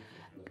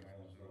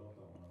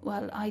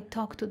 well, I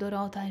talked to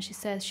Dorota and she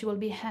says she will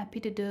be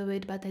happy to do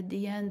it, but at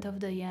the end of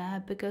the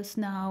year, because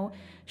now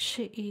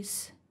she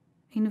is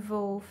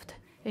involved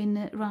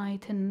in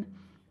writing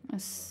a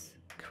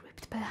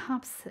script.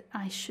 Perhaps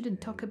I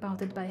shouldn't talk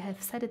about it, but I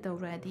have said it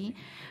already.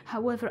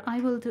 However, I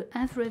will do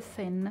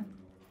everything.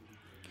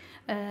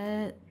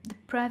 The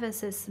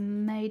premises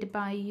made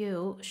by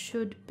you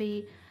should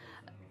be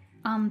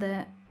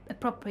under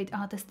appropriate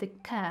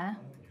artistic care.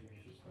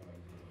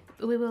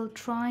 We will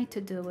try to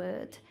do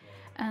it,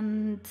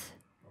 and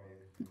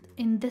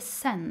in this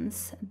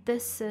sense,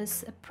 this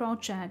is a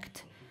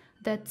project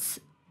that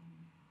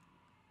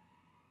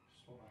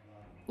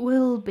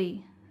will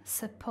be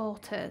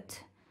supported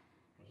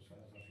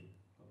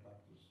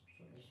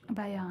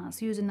by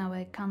us, using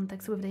our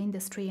contacts with the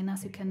industry, and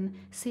as you can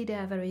see, they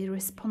are very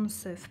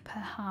responsive.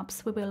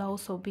 Perhaps we will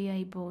also be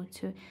able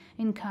to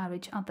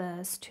encourage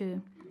others to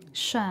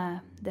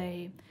share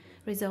their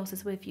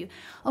resources with you.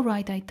 All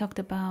right, I talked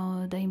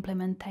about the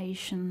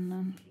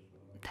implementation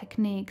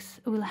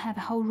techniques. We'll have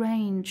a whole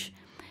range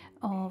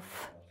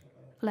of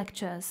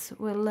lectures.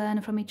 We'll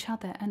learn from each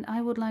other, and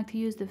I would like to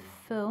use the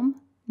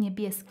film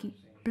Niebieski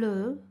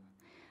Blue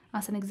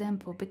as an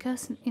example,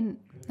 because in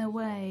a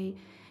way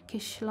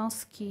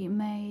Kieślowski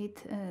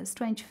made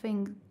strange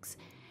things.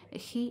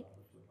 He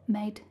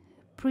made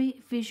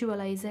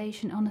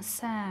pre-visualization on a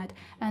set,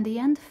 and the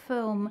end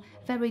film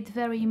varied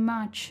very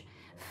much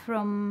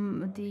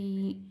from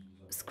the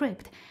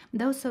script.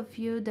 Those of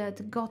you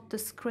that got the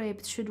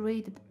script should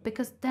read it,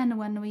 because then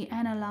when we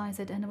analyze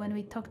it and when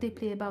we talk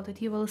deeply about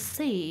it, you will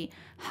see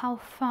how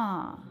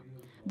far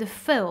the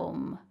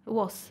film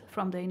was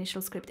from the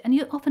initial script. And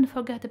you often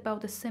forget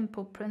about a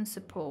simple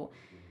principle.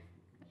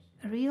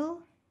 A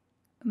real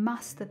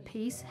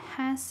masterpiece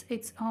has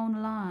its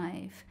own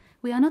life.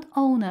 We are not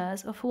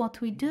owners of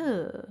what we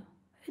do.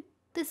 It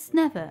is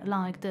never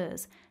like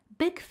this.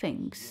 Big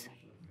things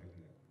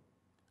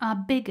are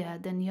bigger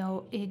than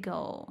your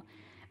ego.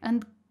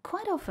 And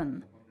quite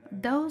often,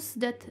 those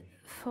that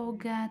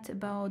forget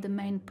about the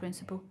main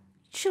principle,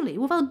 surely,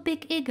 without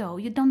big ego,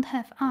 you don't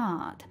have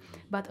art.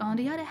 But on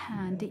the other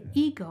hand, the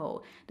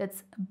ego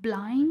that's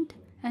blind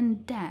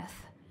and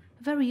deaf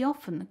very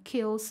often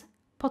kills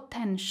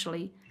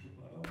potentially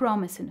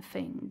promising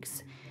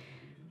things.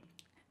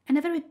 In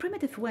a very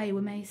primitive way,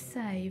 we may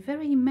say,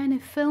 very many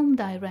film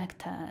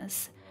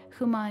directors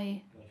whom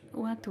I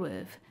worked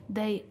with,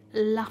 they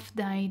loved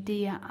the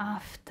idea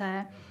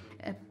after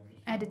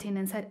editing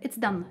and said, it's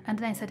done. And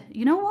then I said,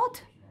 you know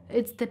what?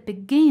 It's the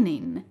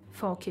beginning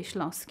for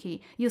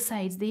Kieślowski. You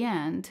say it's the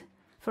end.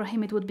 For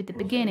him, it would be the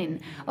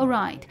beginning. All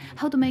right,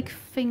 how to make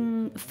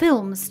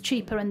films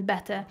cheaper and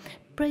better.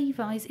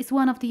 Price is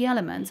one of the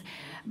elements,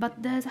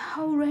 but there's a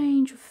whole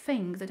range of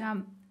things that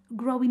are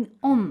growing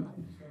on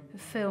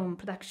film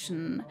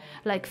production,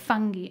 like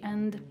fungi,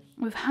 and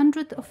with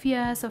hundreds of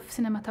years of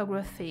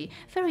cinematography,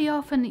 very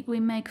often we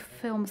make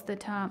films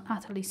that are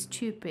utterly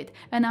stupid,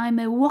 and I'm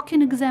a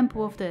walking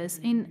example of this.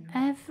 In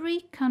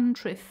every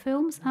country,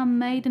 films are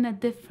made in a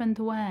different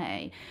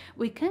way.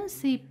 We can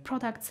see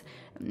products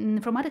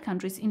from other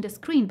countries in the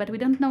screen, but we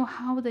don't know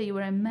how they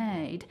were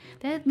made.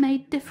 They're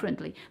made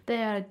differently.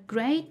 They are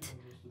great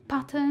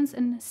patterns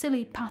and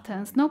silly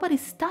patterns. Nobody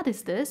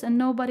studies this and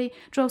nobody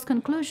draws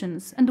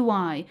conclusions. And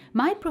why?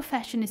 My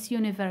profession is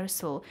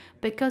universal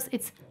because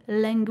it's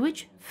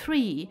language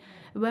free,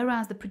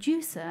 whereas the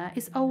producer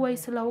is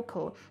always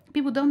local.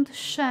 People don't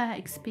share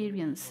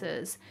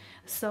experiences,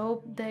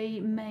 so they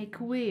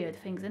make weird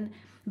things. And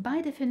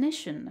by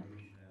definition,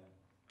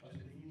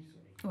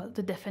 well,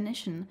 the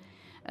definition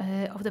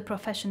of the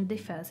profession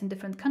differs in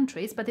different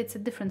countries, but it's a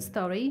different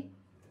story.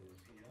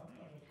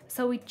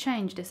 So we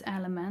changed this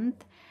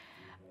element.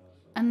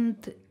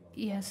 And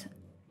yes,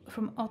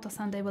 from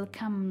Otto-san they will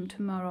come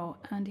tomorrow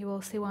and you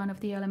will see one of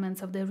the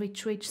elements of the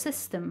rich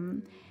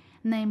system.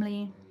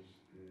 Namely,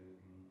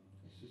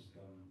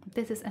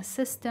 this is a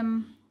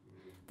system,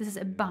 this is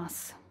a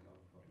bus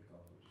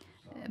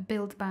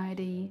built by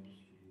the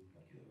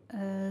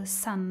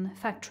Sun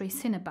factory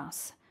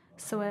Cinebus.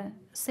 So a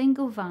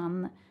single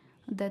van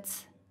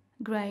that's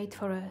great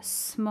for a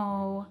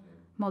small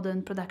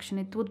modern production.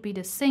 It would be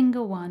the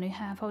single one. You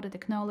have all the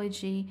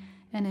technology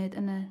in it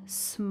and a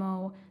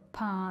small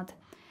part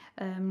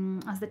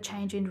as the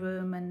changing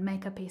room and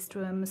makeupist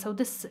room. So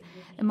this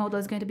model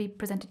is going to be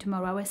presented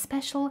tomorrow. Our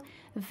special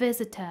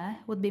visitor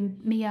would be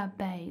Mia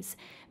Bays.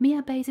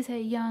 Mia Bays is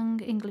a young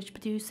English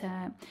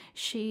producer.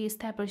 She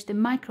established the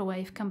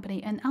Microwave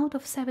Company, and out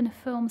of 7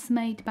 films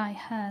made by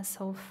her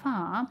so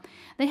far,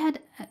 they had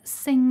a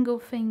single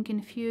thing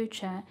in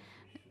future.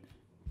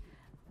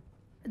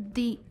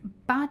 The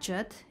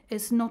budget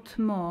is not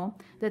more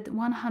than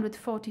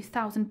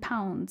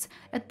 £140,000.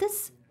 At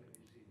this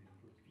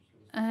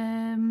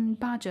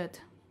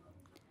budget,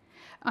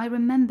 I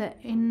remember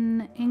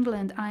in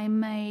England I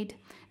made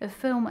a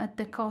film at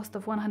the cost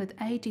of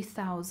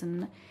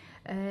 180,000,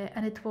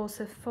 and it was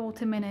a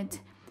 40-minute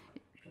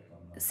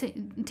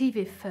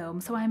TV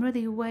film. So I'm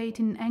really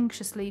waiting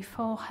anxiously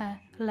for her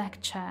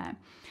lecture.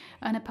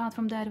 And apart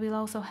from that, we'll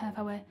also have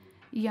our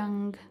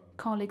young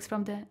colleagues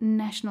from the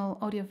National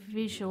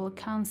Audiovisual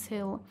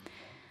Council,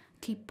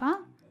 KIPA,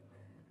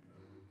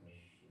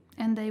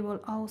 and they will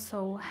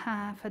also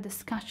have a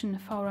discussion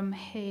forum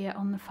here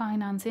on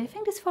financing. I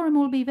think this forum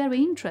will be very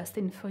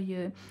interesting for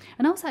you.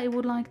 And also I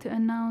would like to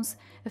announce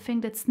a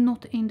thing that's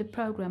not in the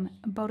program.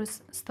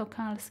 Boris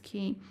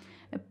Stokalski,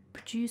 a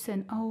producer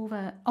and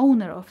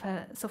owner of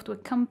a software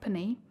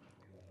company,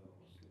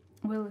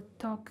 will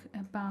talk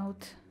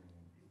about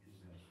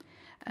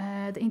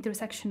the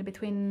intersection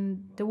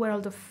between the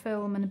world of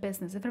film and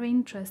business. A very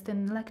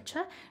interesting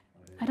lecture.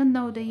 I don't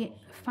know the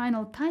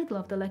final title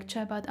of the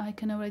lecture, but I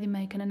can already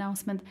make an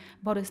announcement.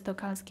 Boris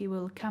Tokalski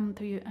will come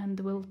to you and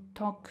will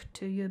talk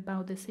to you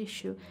about this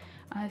issue.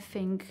 I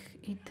think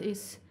it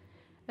is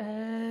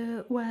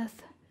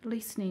worth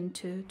listening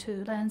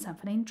to learn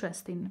something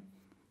interesting.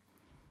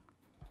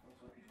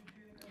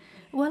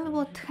 Well,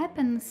 what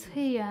happens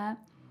here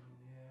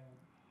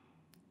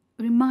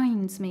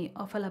reminds me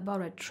of a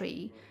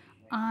laboratory.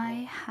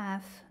 I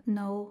have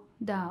no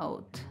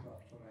doubt.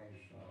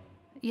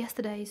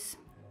 Yesterday's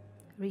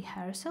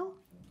rehearsal,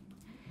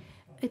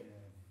 it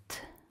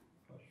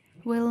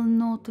will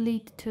not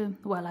lead to,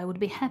 well, I would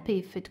be happy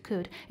if it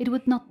could. It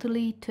would not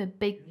lead to a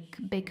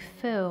big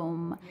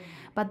film,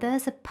 but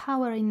there's a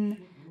power in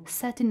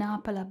setting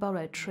up a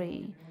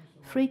laboratory.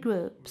 3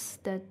 groups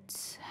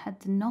that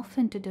had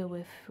nothing to do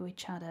with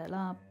each other.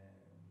 LARP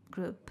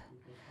group,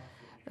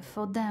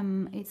 for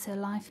them it's a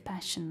life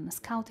passion,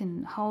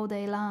 scouting whole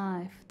day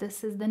life.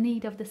 This is the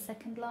need of the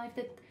second life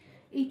that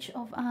each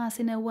of us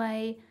in a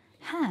way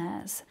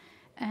has.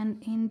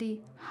 And in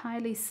the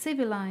highly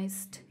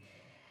civilized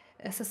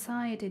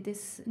society,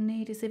 this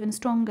need is even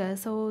stronger.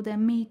 So the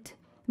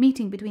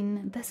meeting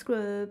between this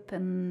group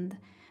and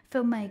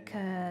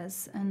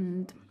filmmakers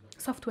and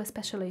software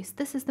specialists,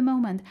 this is the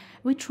moment.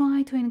 We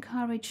try to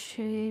encourage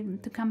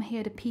to come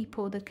here the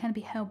people that can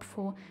be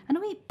helpful. And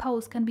we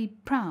Poles can be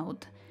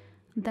proud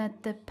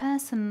that the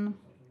person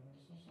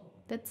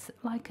that's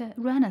like a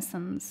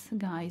renaissance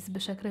guy,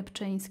 Zbyszek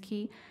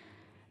Rybczyński,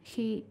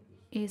 he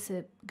is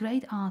a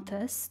great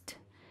artist.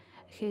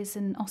 He's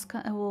an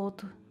Oscar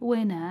Award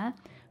winner,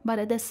 but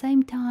at the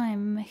same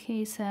time,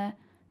 he's a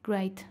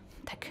great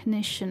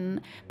technician.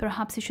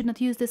 Perhaps you should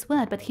not use this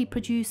word, but he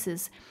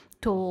produces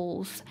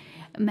tools,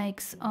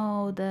 makes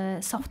all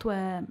the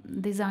software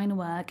design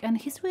work, and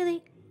he's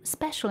really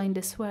special in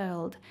this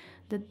world.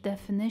 The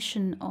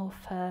definition of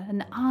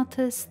an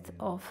artist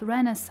of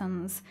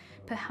Renaissance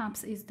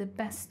perhaps is the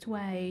best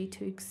way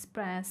to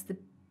express the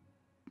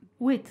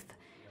width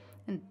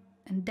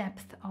and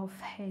depth of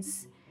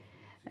his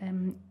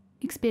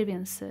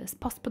experiences.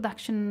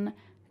 Post-production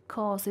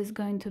course is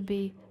going to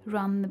be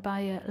run by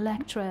a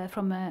lecturer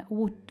from the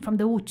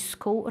Łódź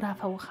School,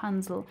 Rafał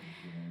Hansel,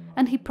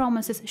 and he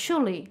promises,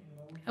 surely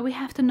we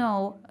have to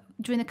know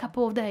during a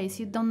couple of days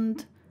you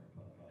don't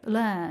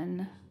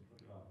learn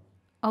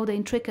all the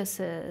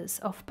intricacies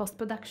of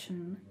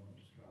post-production.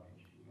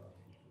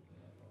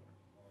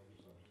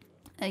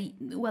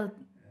 Well,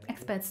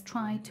 experts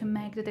try to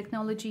make the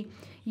technology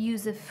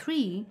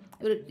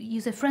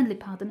user-friendly,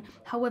 pardon.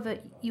 However,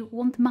 you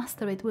won't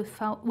master it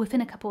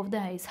within a couple of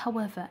days.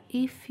 However,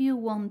 if you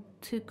want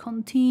to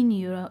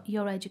continue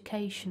your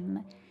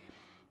education,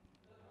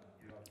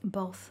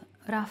 both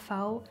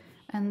Rafał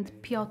and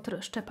Piotr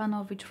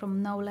Szczepanowicz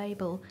from No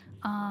Label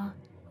are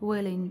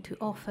willing to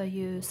offer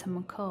you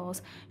some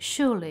course.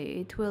 Surely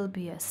it will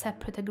be a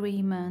separate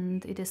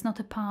agreement. It is not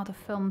a part of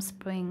Film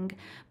Spring,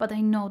 but I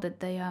know that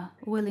they are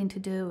willing to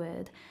do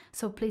it.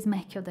 So please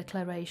make your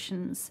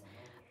declarations.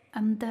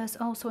 And there's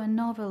also a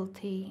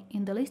novelty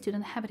in the list. You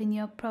don't have it in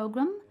your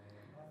program,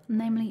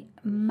 namely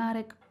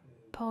Marek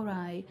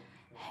Poraj.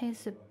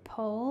 He's a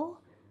Pole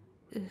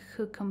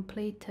who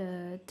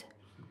completed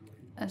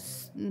a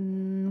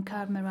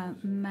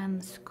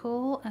cameraman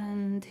school,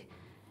 and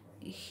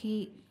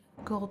he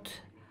got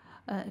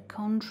a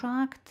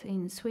contract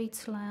in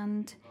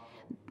Switzerland.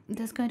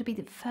 There's going to be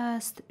the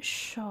first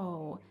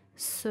show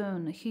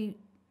soon. He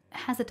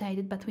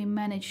hesitated, but we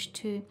managed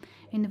to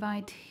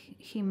invite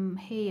him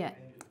here.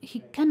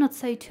 He cannot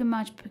say too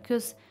much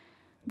because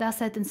there are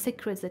certain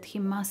secrets that he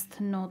must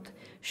not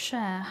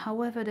share.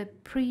 However, the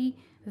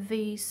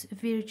this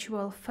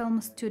virtual film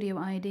studio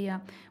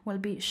idea will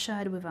be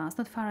shared with us.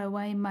 Not far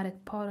away,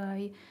 Marek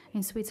Poraj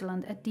in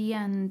Switzerland. At the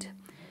end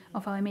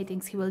of our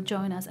meetings, he will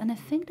join us. And I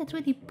think that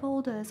really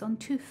borders on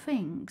two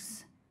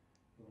things.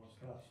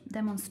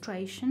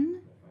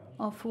 Demonstration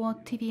of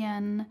what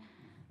TVN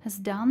has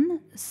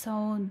done,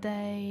 so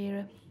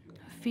their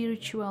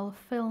virtual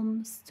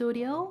film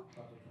studio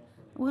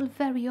will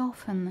very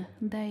often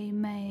they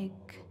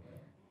make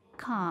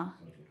car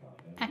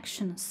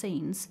action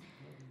scenes.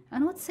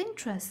 And what's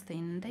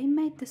interesting, they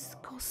made this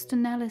cost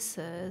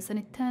analysis, and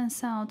it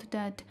turns out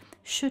that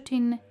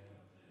shooting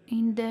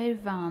in their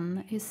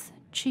van is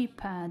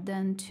cheaper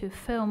than to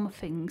film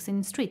things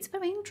in streets.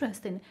 Very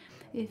interesting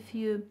if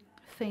you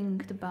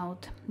think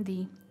about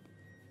the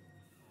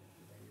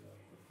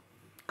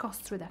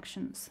cost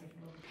reductions.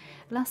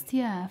 Last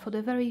year, for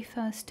the very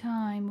first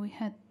time, we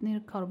had Nir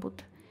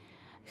Korbut,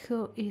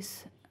 who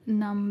is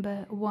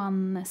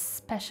 #1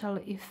 special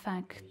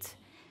effect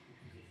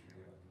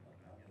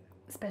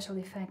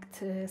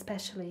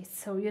specialist.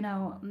 So, you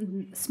know,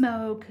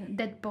 smoke,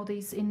 dead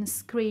bodies in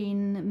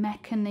screen,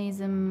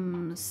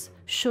 mechanisms,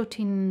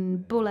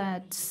 shooting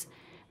bullets.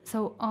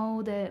 So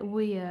all the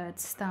weird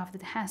stuff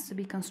that has to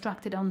be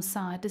constructed on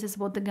site. This is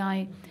what the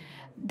guy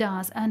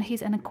does, and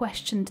he's an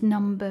unquestioned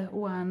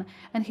 #1.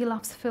 And he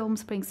loves Film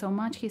Spring so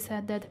much. He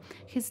said that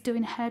he's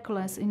doing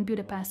Hercules in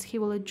Budapest. He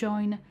will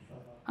join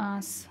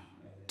us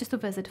just to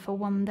visit for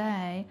one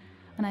day.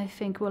 And I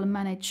think we'll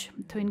manage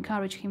to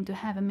encourage him to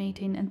have a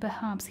meeting, and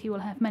perhaps he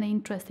will have many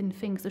interesting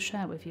things to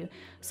share with you.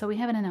 So we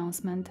have an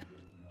announcement.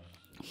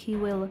 He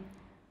will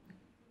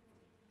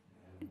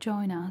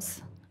join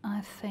us,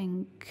 I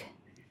think,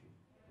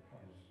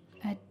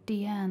 at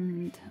the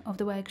end of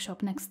the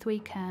workshop next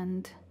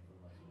weekend.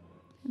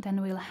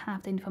 Then we'll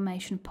have the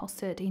information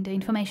posted in the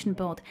information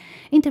board.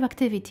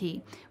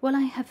 Interactivity. Well,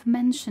 I have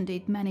mentioned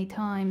it many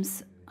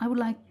times. I would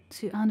like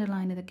to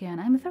underline it again.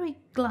 I'm very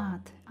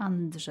glad,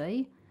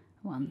 Andrzej,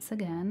 once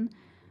again,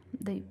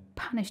 they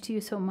punished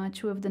you so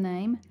much with the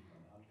name.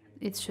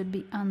 It should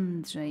be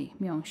Andrzej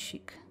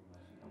Miąsik.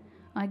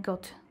 I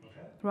got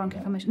wrong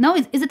information. No,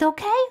 is it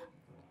okay?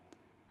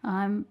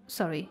 I'm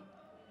sorry.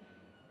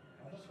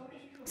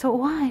 So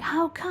why?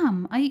 How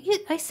come?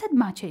 I said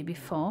Maciej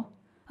before.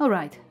 All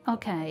right,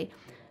 okay.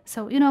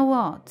 So you know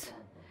what?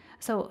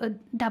 So a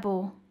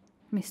double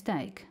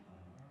mistake.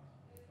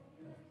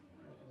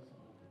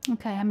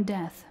 Okay, I'm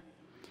deaf.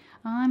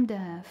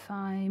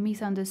 I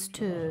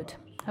misunderstood.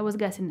 I was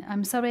guessing.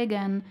 I'm sorry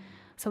again.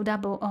 So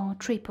double or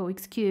triple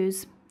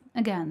excuse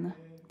again.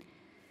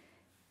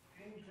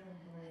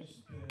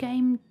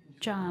 Game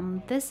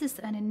Jam. This is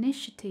an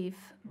initiative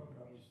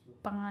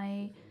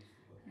by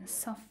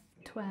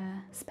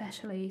software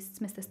specialists,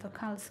 Mr.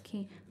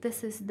 Stokalski.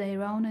 This is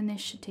their own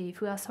initiative.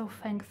 We are so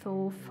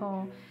thankful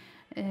for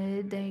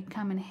they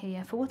coming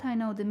here. For what I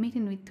know, the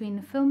meeting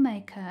between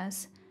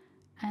filmmakers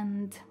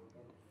and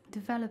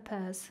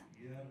developers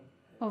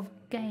of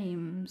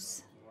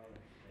games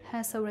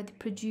has already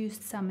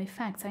produced some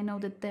effects. I know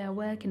that they are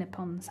working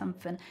upon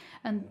something,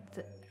 and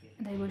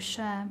they will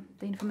share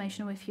the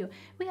information with you.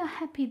 We are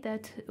happy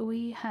that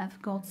we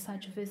have got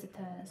such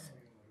visitors.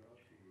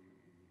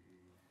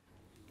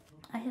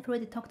 I have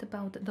already talked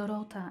about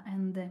Dorota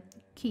and the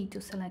key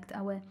to select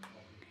our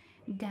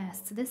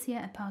guests. This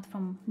year, apart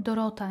from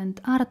Dorota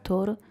and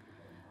Artur,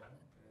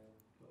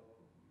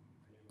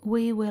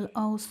 we will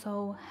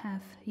also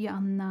have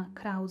Joanna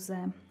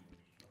Krause,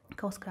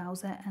 Kos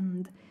Krause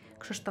and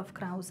Krzysztof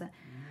Krause.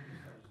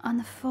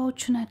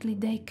 Unfortunately,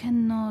 they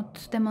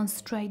cannot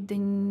demonstrate the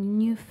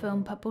new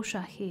film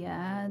Papusha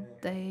here.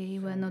 They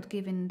were not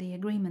given the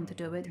agreement to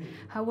do it.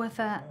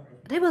 However,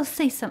 they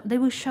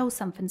will show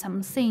something,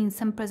 some scenes,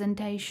 some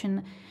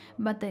presentation,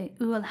 but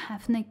we will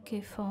have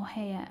Nikki for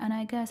here, and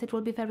I guess it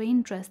will be very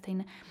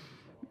interesting.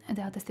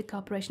 The artistic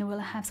cooperation will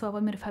have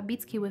Sławomir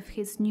Fabicki with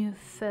his new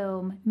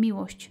film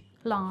Miłość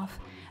laugh.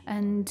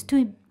 And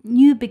to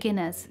new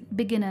beginners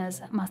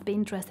must be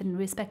interested in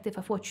respective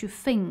of what you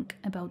think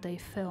about their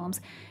films.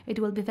 It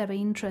will be very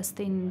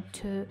interesting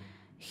to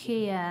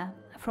hear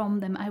from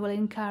them. I will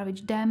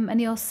encourage them and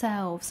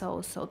yourselves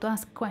also to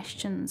ask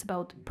questions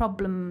about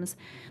problems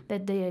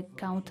that they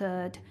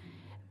encountered,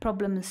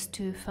 problems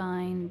to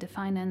find the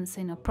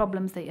financing, or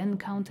problems they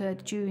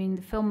encountered during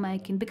the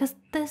filmmaking, because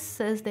this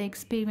is the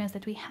experience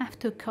that we have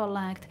to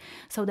collect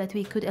so that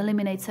we could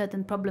eliminate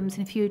certain problems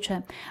in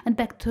future. And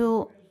back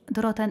to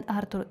Dorota and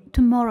Arthur,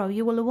 tomorrow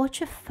you will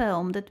watch a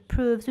film that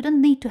proves you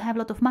don't need to have a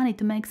lot of money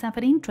to make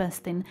something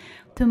interesting.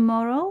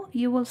 Tomorrow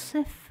you will see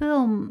a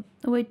film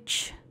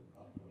which,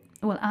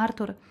 well,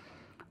 Arthur,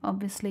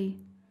 obviously,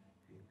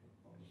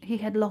 he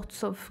had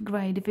lots of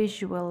great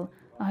visual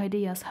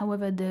ideas.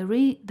 However,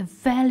 the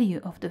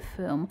value of the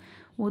film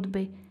would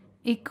be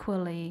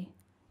equally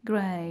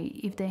great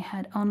if they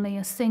had only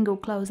a single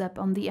close-up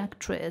on the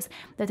actress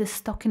that is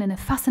taken in a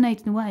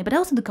fascinating way. But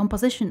also the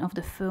composition of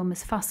the film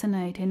is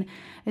fascinating.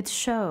 It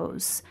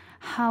shows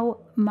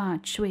how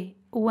much we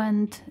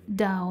went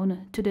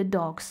down to the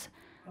dogs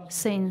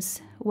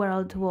since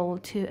World War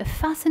II. A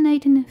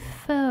fascinating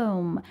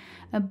film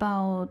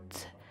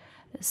about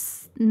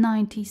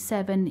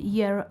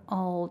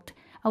 97-year-old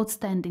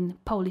outstanding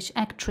Polish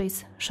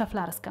actress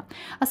Szaflarska.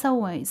 As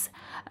always,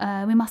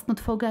 we must not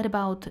forget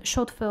about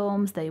short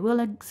films. They will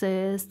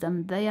exist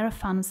and they are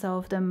fans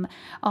of them.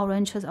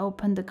 Orange has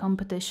opened the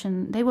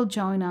competition. They will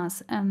join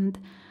us, and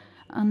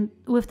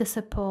with the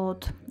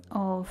support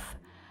of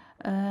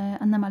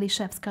Anna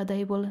Maliszewska,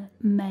 they will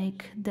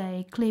make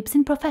their clips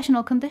in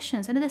professional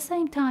conditions. And at the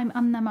same time,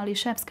 Anna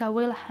Maliszewska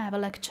will have a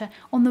lecture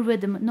on the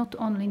rhythm, not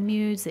only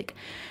music.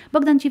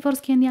 Bogdan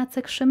Dziworski and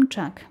Jacek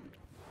Szymczak,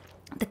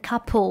 the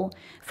couple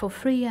for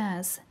 3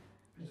 years.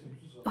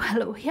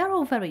 Well, we are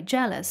all very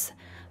jealous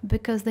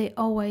because they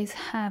always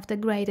have the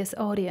greatest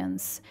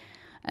audience.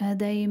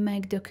 They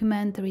make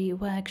documentary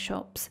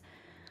workshops,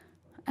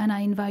 and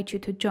I invite you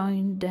to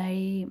join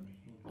their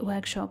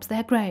workshops.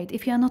 They're great.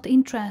 If you are not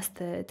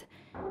interested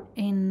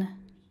in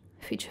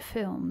feature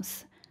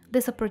films,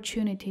 this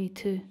opportunity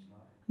to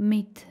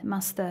meet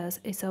masters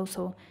is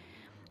also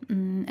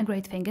a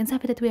great thing, and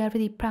something that we are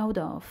really proud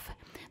of.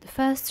 The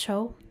first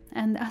show,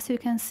 and as you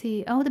can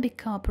see, all the big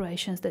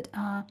corporations that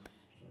are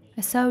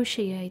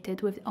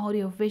associated with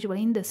audiovisual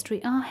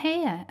industry are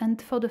here,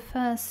 and for the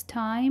first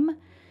time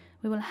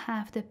we will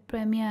have the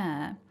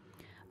premiere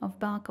of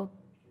Barco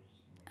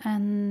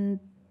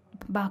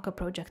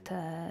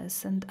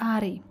projectors and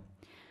Ari.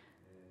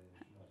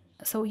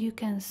 So you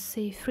can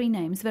see 3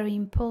 names, very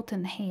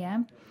important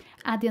here.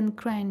 Adrian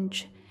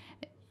Crench,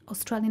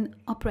 Australian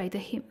operator.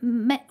 He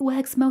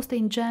works mostly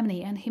in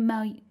Germany and he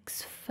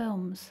makes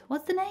films.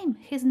 What's the name?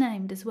 His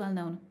name, this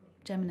well-known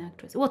German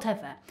actress.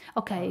 Whatever.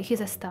 Okay, he's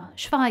a star.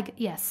 Schweiger,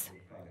 yes.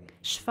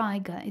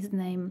 Schweiger is the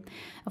name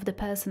of the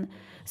person.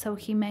 So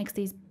he makes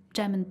these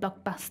German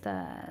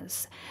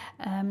blockbusters.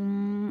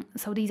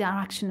 So these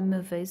are action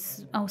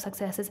movies, all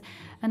successes.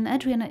 And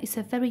Adrian is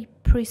a very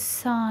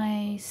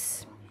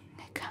precise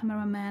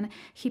cameraman.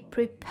 He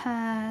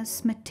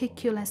prepares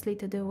meticulously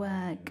to the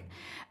work,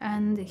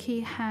 and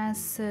he has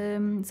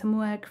some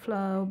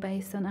workflow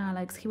based on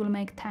Alex. He will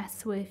make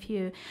tests with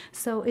you.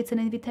 So it's an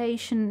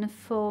invitation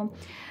for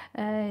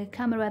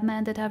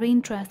cameramen that are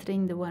interested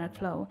in the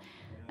workflow.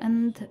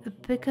 And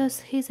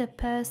because he's a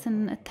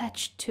person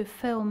attached to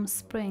Film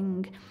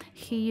Spring,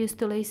 he used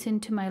to listen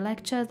to my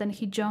lectures, and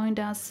he joined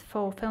us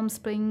for Film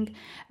Spring,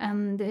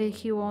 and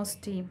he was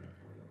the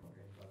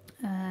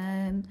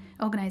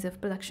organizer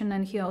of production,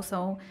 and he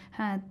also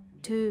had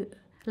 2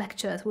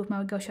 lectures with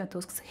Małgosia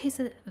Tusk. He's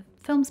a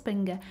film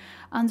springer.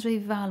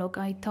 Andrzej Waluk,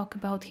 I talk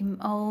about him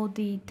all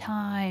the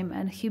time,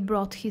 and he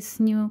brought his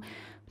new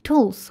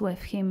tools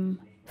with him.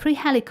 3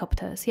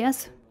 helicopters,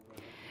 yes?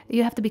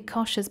 You have to be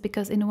cautious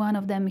because in one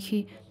of them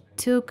he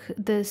took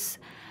this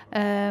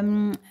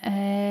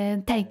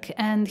take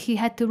and he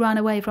had to run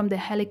away from the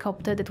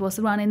helicopter that was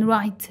running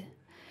right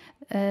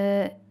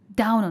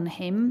down on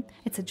him.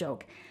 It's a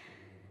joke.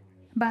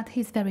 But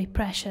he's very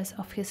precious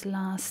of his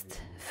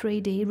last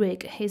 3D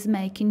rig. He's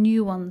making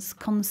new ones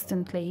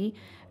constantly.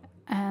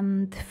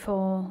 And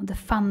for the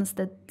fans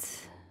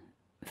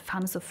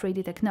of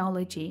 3D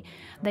technology,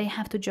 they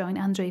have to join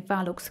Andrzej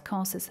Waluk's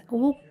courses.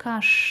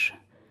 Łukasz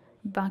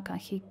Baka,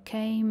 he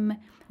came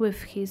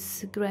with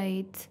his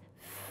great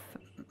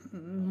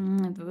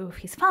with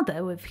his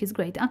father, with his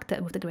great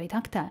actor, with the great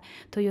actor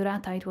to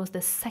Jurata. It was the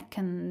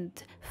 2nd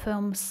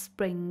Film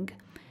Spring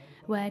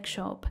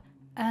workshop,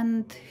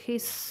 and he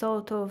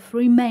sort of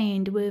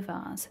remained with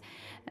us.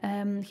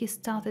 He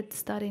started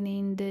studying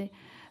in the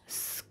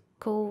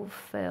school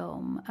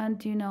film,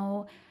 and you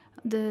know,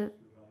 the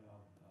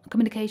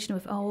communication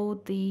with all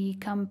the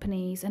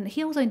companies, and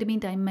he also in the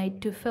meantime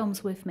made 2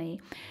 films with me,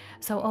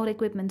 so all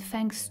equipment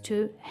thanks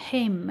to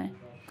him.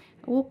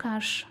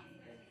 Łukasz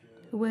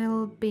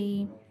will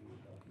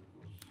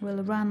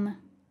run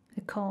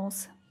a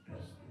course,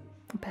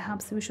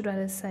 perhaps we should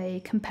rather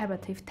say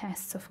comparative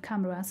tests of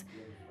cameras.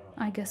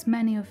 I guess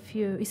many of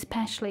you,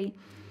 especially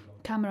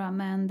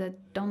cameramen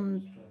that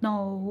don't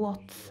know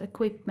what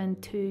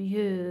equipment to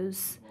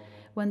use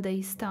when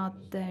they start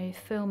their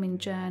filming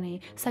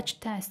journey. Such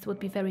tests would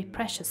be very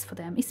precious for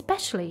them,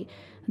 especially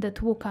that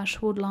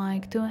Łukasz would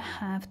like to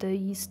have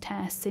these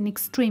tests in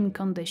extreme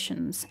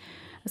conditions.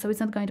 So it's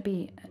not going to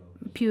be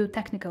a pure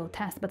technical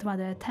test, but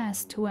rather a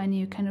test when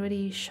you can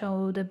really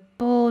show the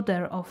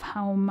border of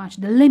how much,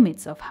 the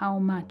limits of how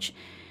much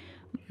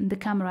the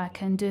camera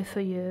can do for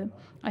you.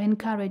 I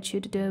encourage you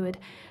to do it.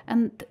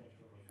 And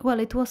well,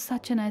 it was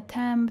such an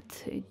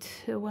attempt. It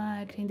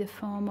worked in the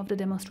form of the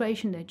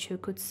demonstration that you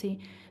could see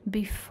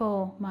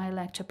before my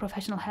lecture,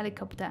 Professional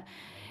Helicopter.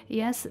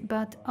 Yes,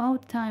 but all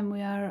the time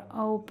we are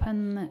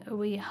open.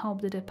 We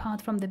hope that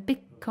apart from the big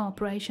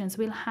corporations,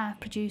 we'll have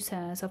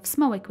producers of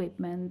small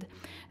equipment,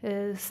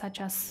 such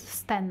as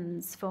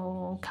stands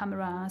for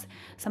cameras,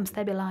 some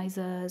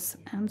stabilizers,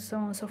 and so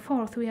on and so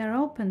forth. We are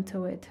open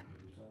to it.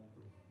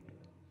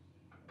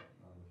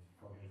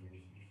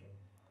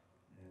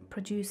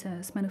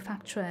 Producers,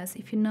 manufacturers,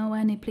 if you know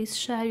any, please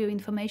share your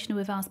information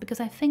with us, because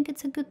I think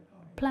it's a good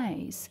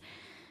place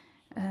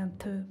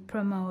to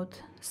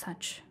promote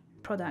such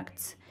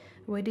products.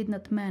 We did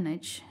not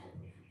manage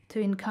to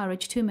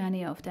encourage too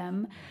many of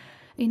them.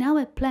 In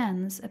our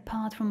plans,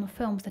 apart from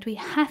films that we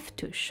have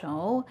to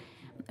show,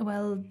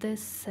 well,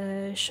 this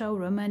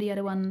showroom and the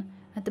other one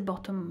at the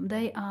bottom,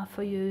 they are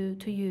for you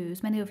to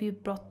use. Many of you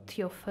brought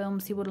your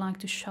films, you would like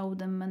to show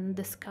them and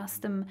discuss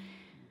them.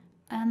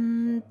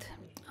 And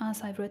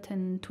as I've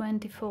written,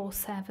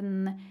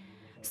 24/7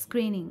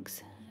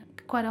 screenings.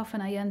 Quite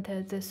often I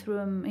enter this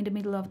room in the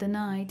middle of the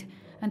night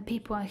and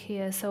people are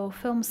here. So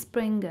film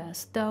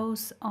springers,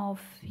 those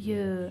of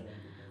you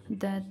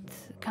that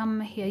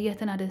come here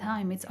yet another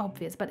time, it's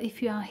obvious. But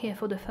if you are here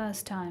for the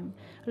first time,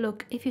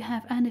 look, if you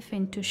have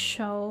anything to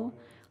show,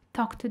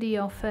 talk to the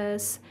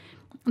office.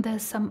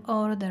 There's some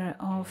order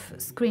of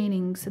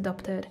screenings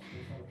adopted.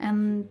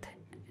 And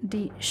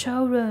the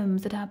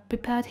showrooms that are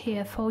prepared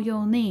here for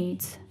your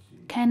needs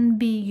can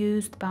be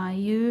used by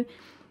you,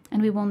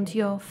 and we want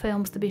your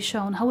films to be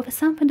shown. However,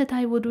 something that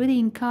I would really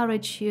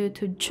encourage you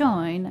to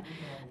join,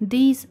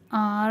 these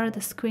are the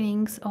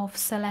screenings of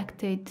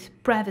selected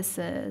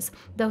premises,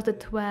 those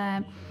that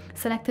were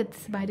selected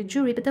by the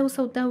jury, but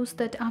also those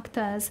that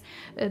actors,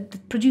 the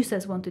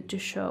producers wanted to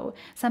show.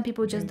 Some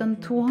people just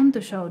don't want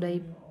to show their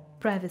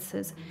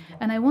premises,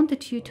 and I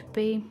wanted you to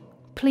be,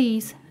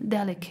 please,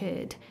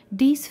 delicate.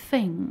 These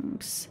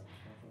things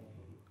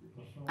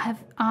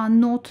are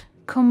not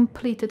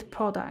completed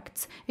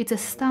products. It's a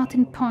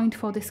starting point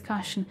for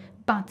discussion,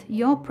 but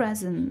your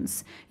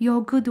presence,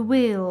 your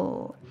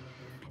goodwill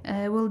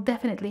will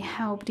definitely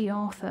help the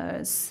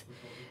authors.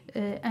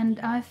 And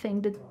I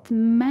think that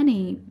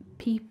many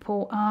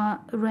people are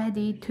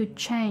ready to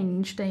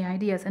change their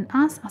ideas, and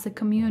us as a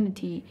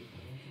community,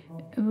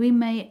 we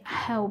may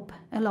help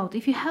a lot.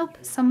 If you help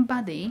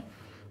somebody,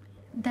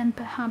 then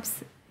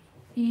perhaps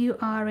you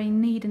are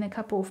in need in a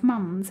couple of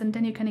months, and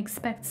then you can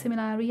expect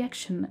similar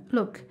reaction.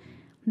 Look,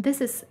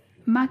 this is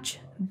much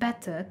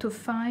better to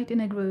fight in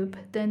a group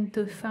than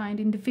to fight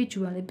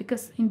individually,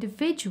 because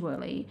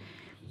individually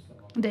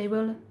they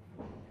will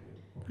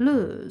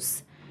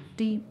lose.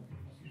 The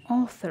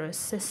author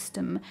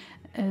system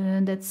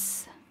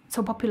that's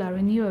so popular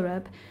in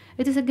Europe,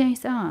 it is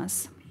against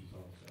us.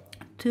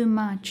 Too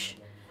much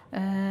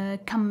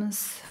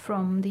comes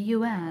from the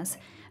US,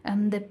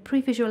 and the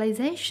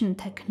pre-visualization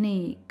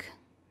technique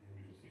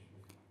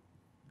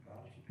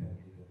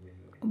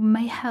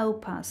may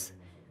help us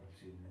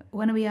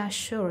when we are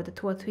sure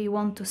that what we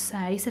want to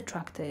say is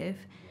attractive.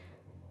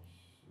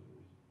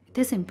 It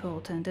is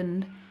important,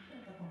 and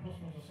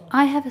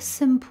I have a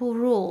simple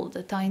rule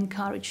that I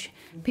encourage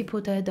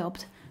people to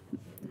adopt.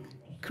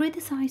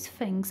 Criticize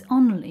things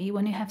only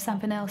when you have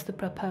something else to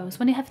propose.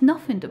 When you have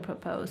nothing to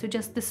propose, you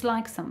just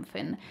dislike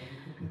something,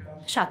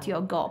 shut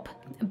your gob.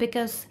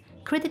 Because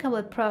critical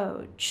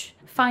approach,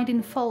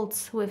 finding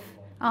faults with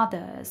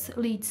others,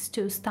 leads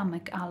to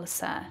stomach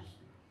ulcer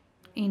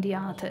in the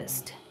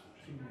artist.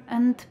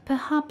 And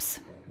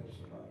perhaps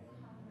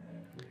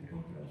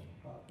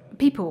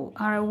people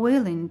are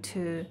willing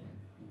to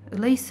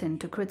listen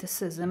to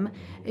criticism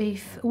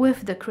if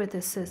with the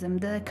criticism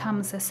there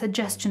comes a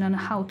suggestion on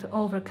how to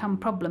overcome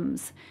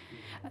problems.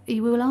 We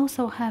will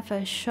also have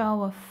a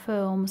show of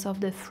films of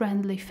the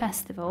Friendly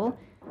Festival,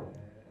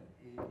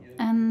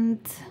 and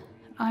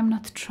I'm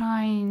not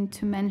trying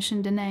to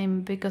mention the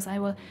name because I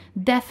will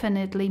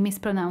definitely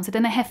mispronounce it.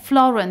 And I have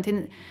Florent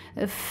in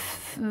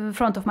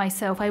front of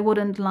myself. I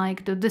wouldn't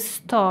like to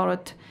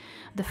distort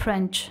the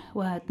French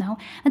word now.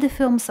 And the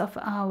films of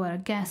our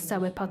guests,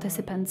 our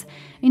participants.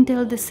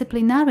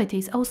 Interdisciplinarity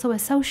is also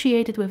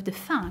associated with the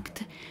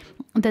fact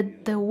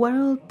that the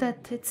world,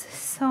 that it's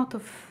sort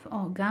of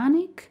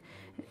organic.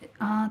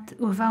 Art,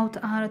 without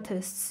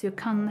artists, you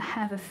can't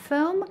have a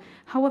film.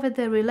 However,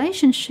 the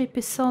relationship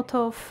is sort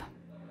of,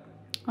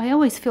 I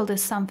always feel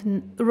there's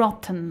something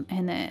rotten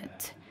in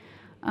it.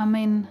 I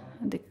mean,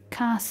 the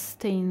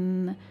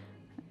casting,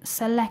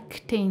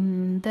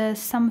 selecting, there's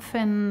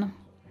something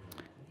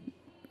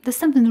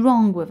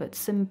wrong with it,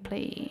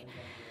 simply.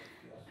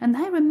 And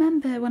I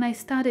remember when I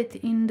studied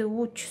in the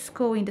Łódź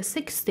school in the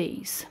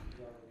 60s,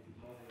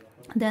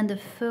 then the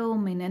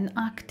filming and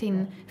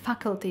acting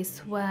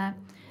faculties were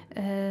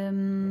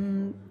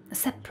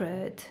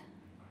separate.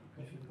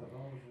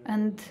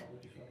 And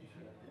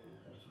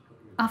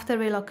after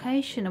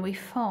relocation, we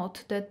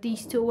thought that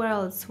these two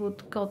worlds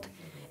would got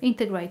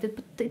integrated,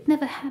 but it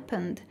never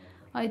happened.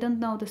 I don't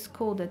know the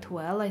school that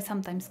well. I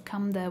sometimes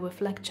come there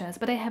with lectures,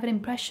 but I have an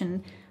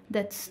impression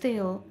that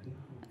still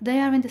they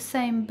are in the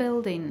same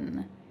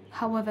building.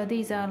 However,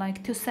 these are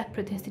like two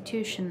separate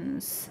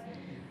institutions.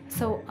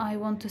 So I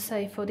want to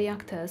say for the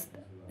actors,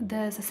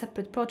 there's a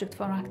separate project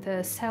for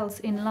actors, Cells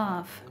in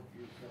Love.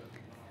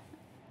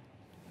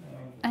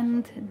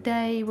 And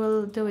they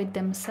will do it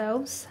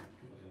themselves.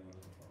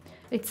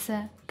 It's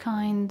a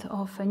kind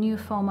of a new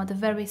format, a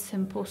very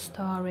simple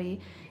story.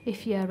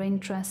 If you are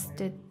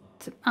interested,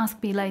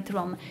 ask me later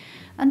on.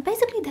 And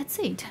basically that's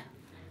it.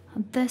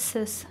 This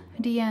is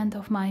the end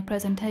of my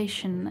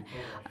presentation.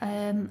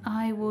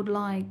 I would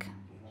like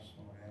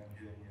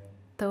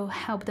to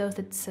help those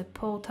that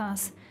support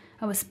us.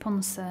 Our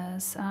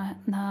sponsors are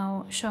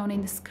now shown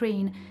in the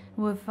screen.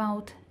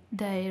 Without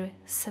their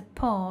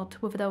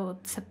support,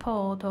 without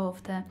support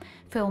of the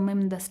film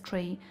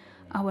industry,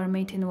 our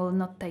meeting will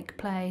not take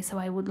place. So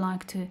I would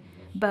like to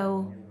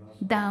bow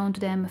down to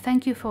them.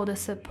 Thank you for the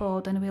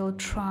support, and we'll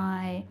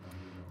try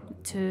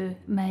to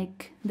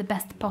make the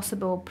best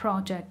possible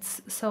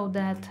projects so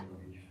that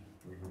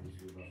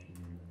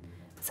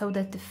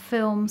the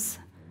films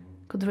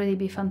could really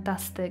be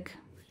fantastic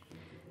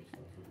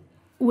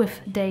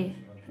with the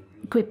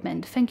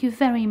equipment. Thank you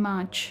very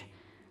much.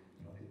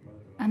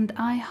 And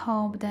I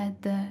hope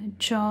that the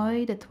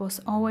joy that was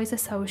always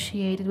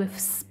associated with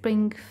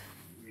spring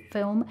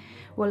film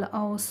will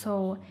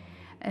also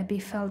be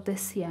felt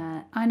this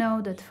year. I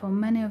know that for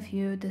many of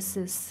you this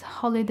is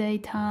holiday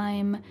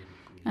time,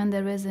 and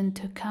the reason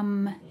to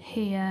come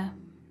here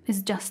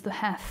is just to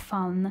have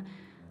fun.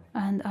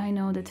 And I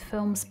know that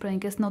film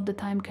spring is not the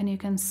time you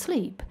can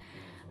sleep,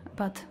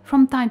 but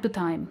from time to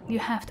time you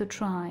have to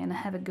try and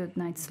have a good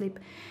night's sleep.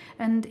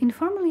 And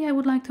informally, I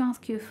would like to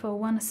ask you for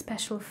one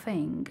special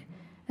thing,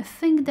 a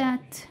thing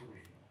that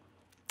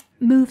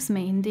moves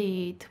me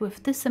indeed.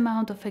 With this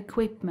amount of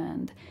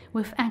equipment,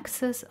 with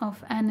access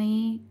of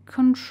any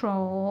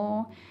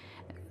control,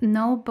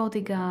 no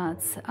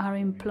bodyguards are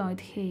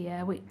employed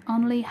here. We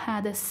only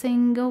had a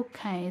single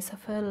case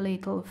of a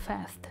little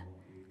theft.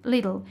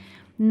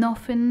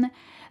 Nothing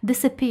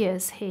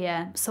disappears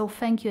here, so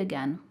thank you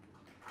again.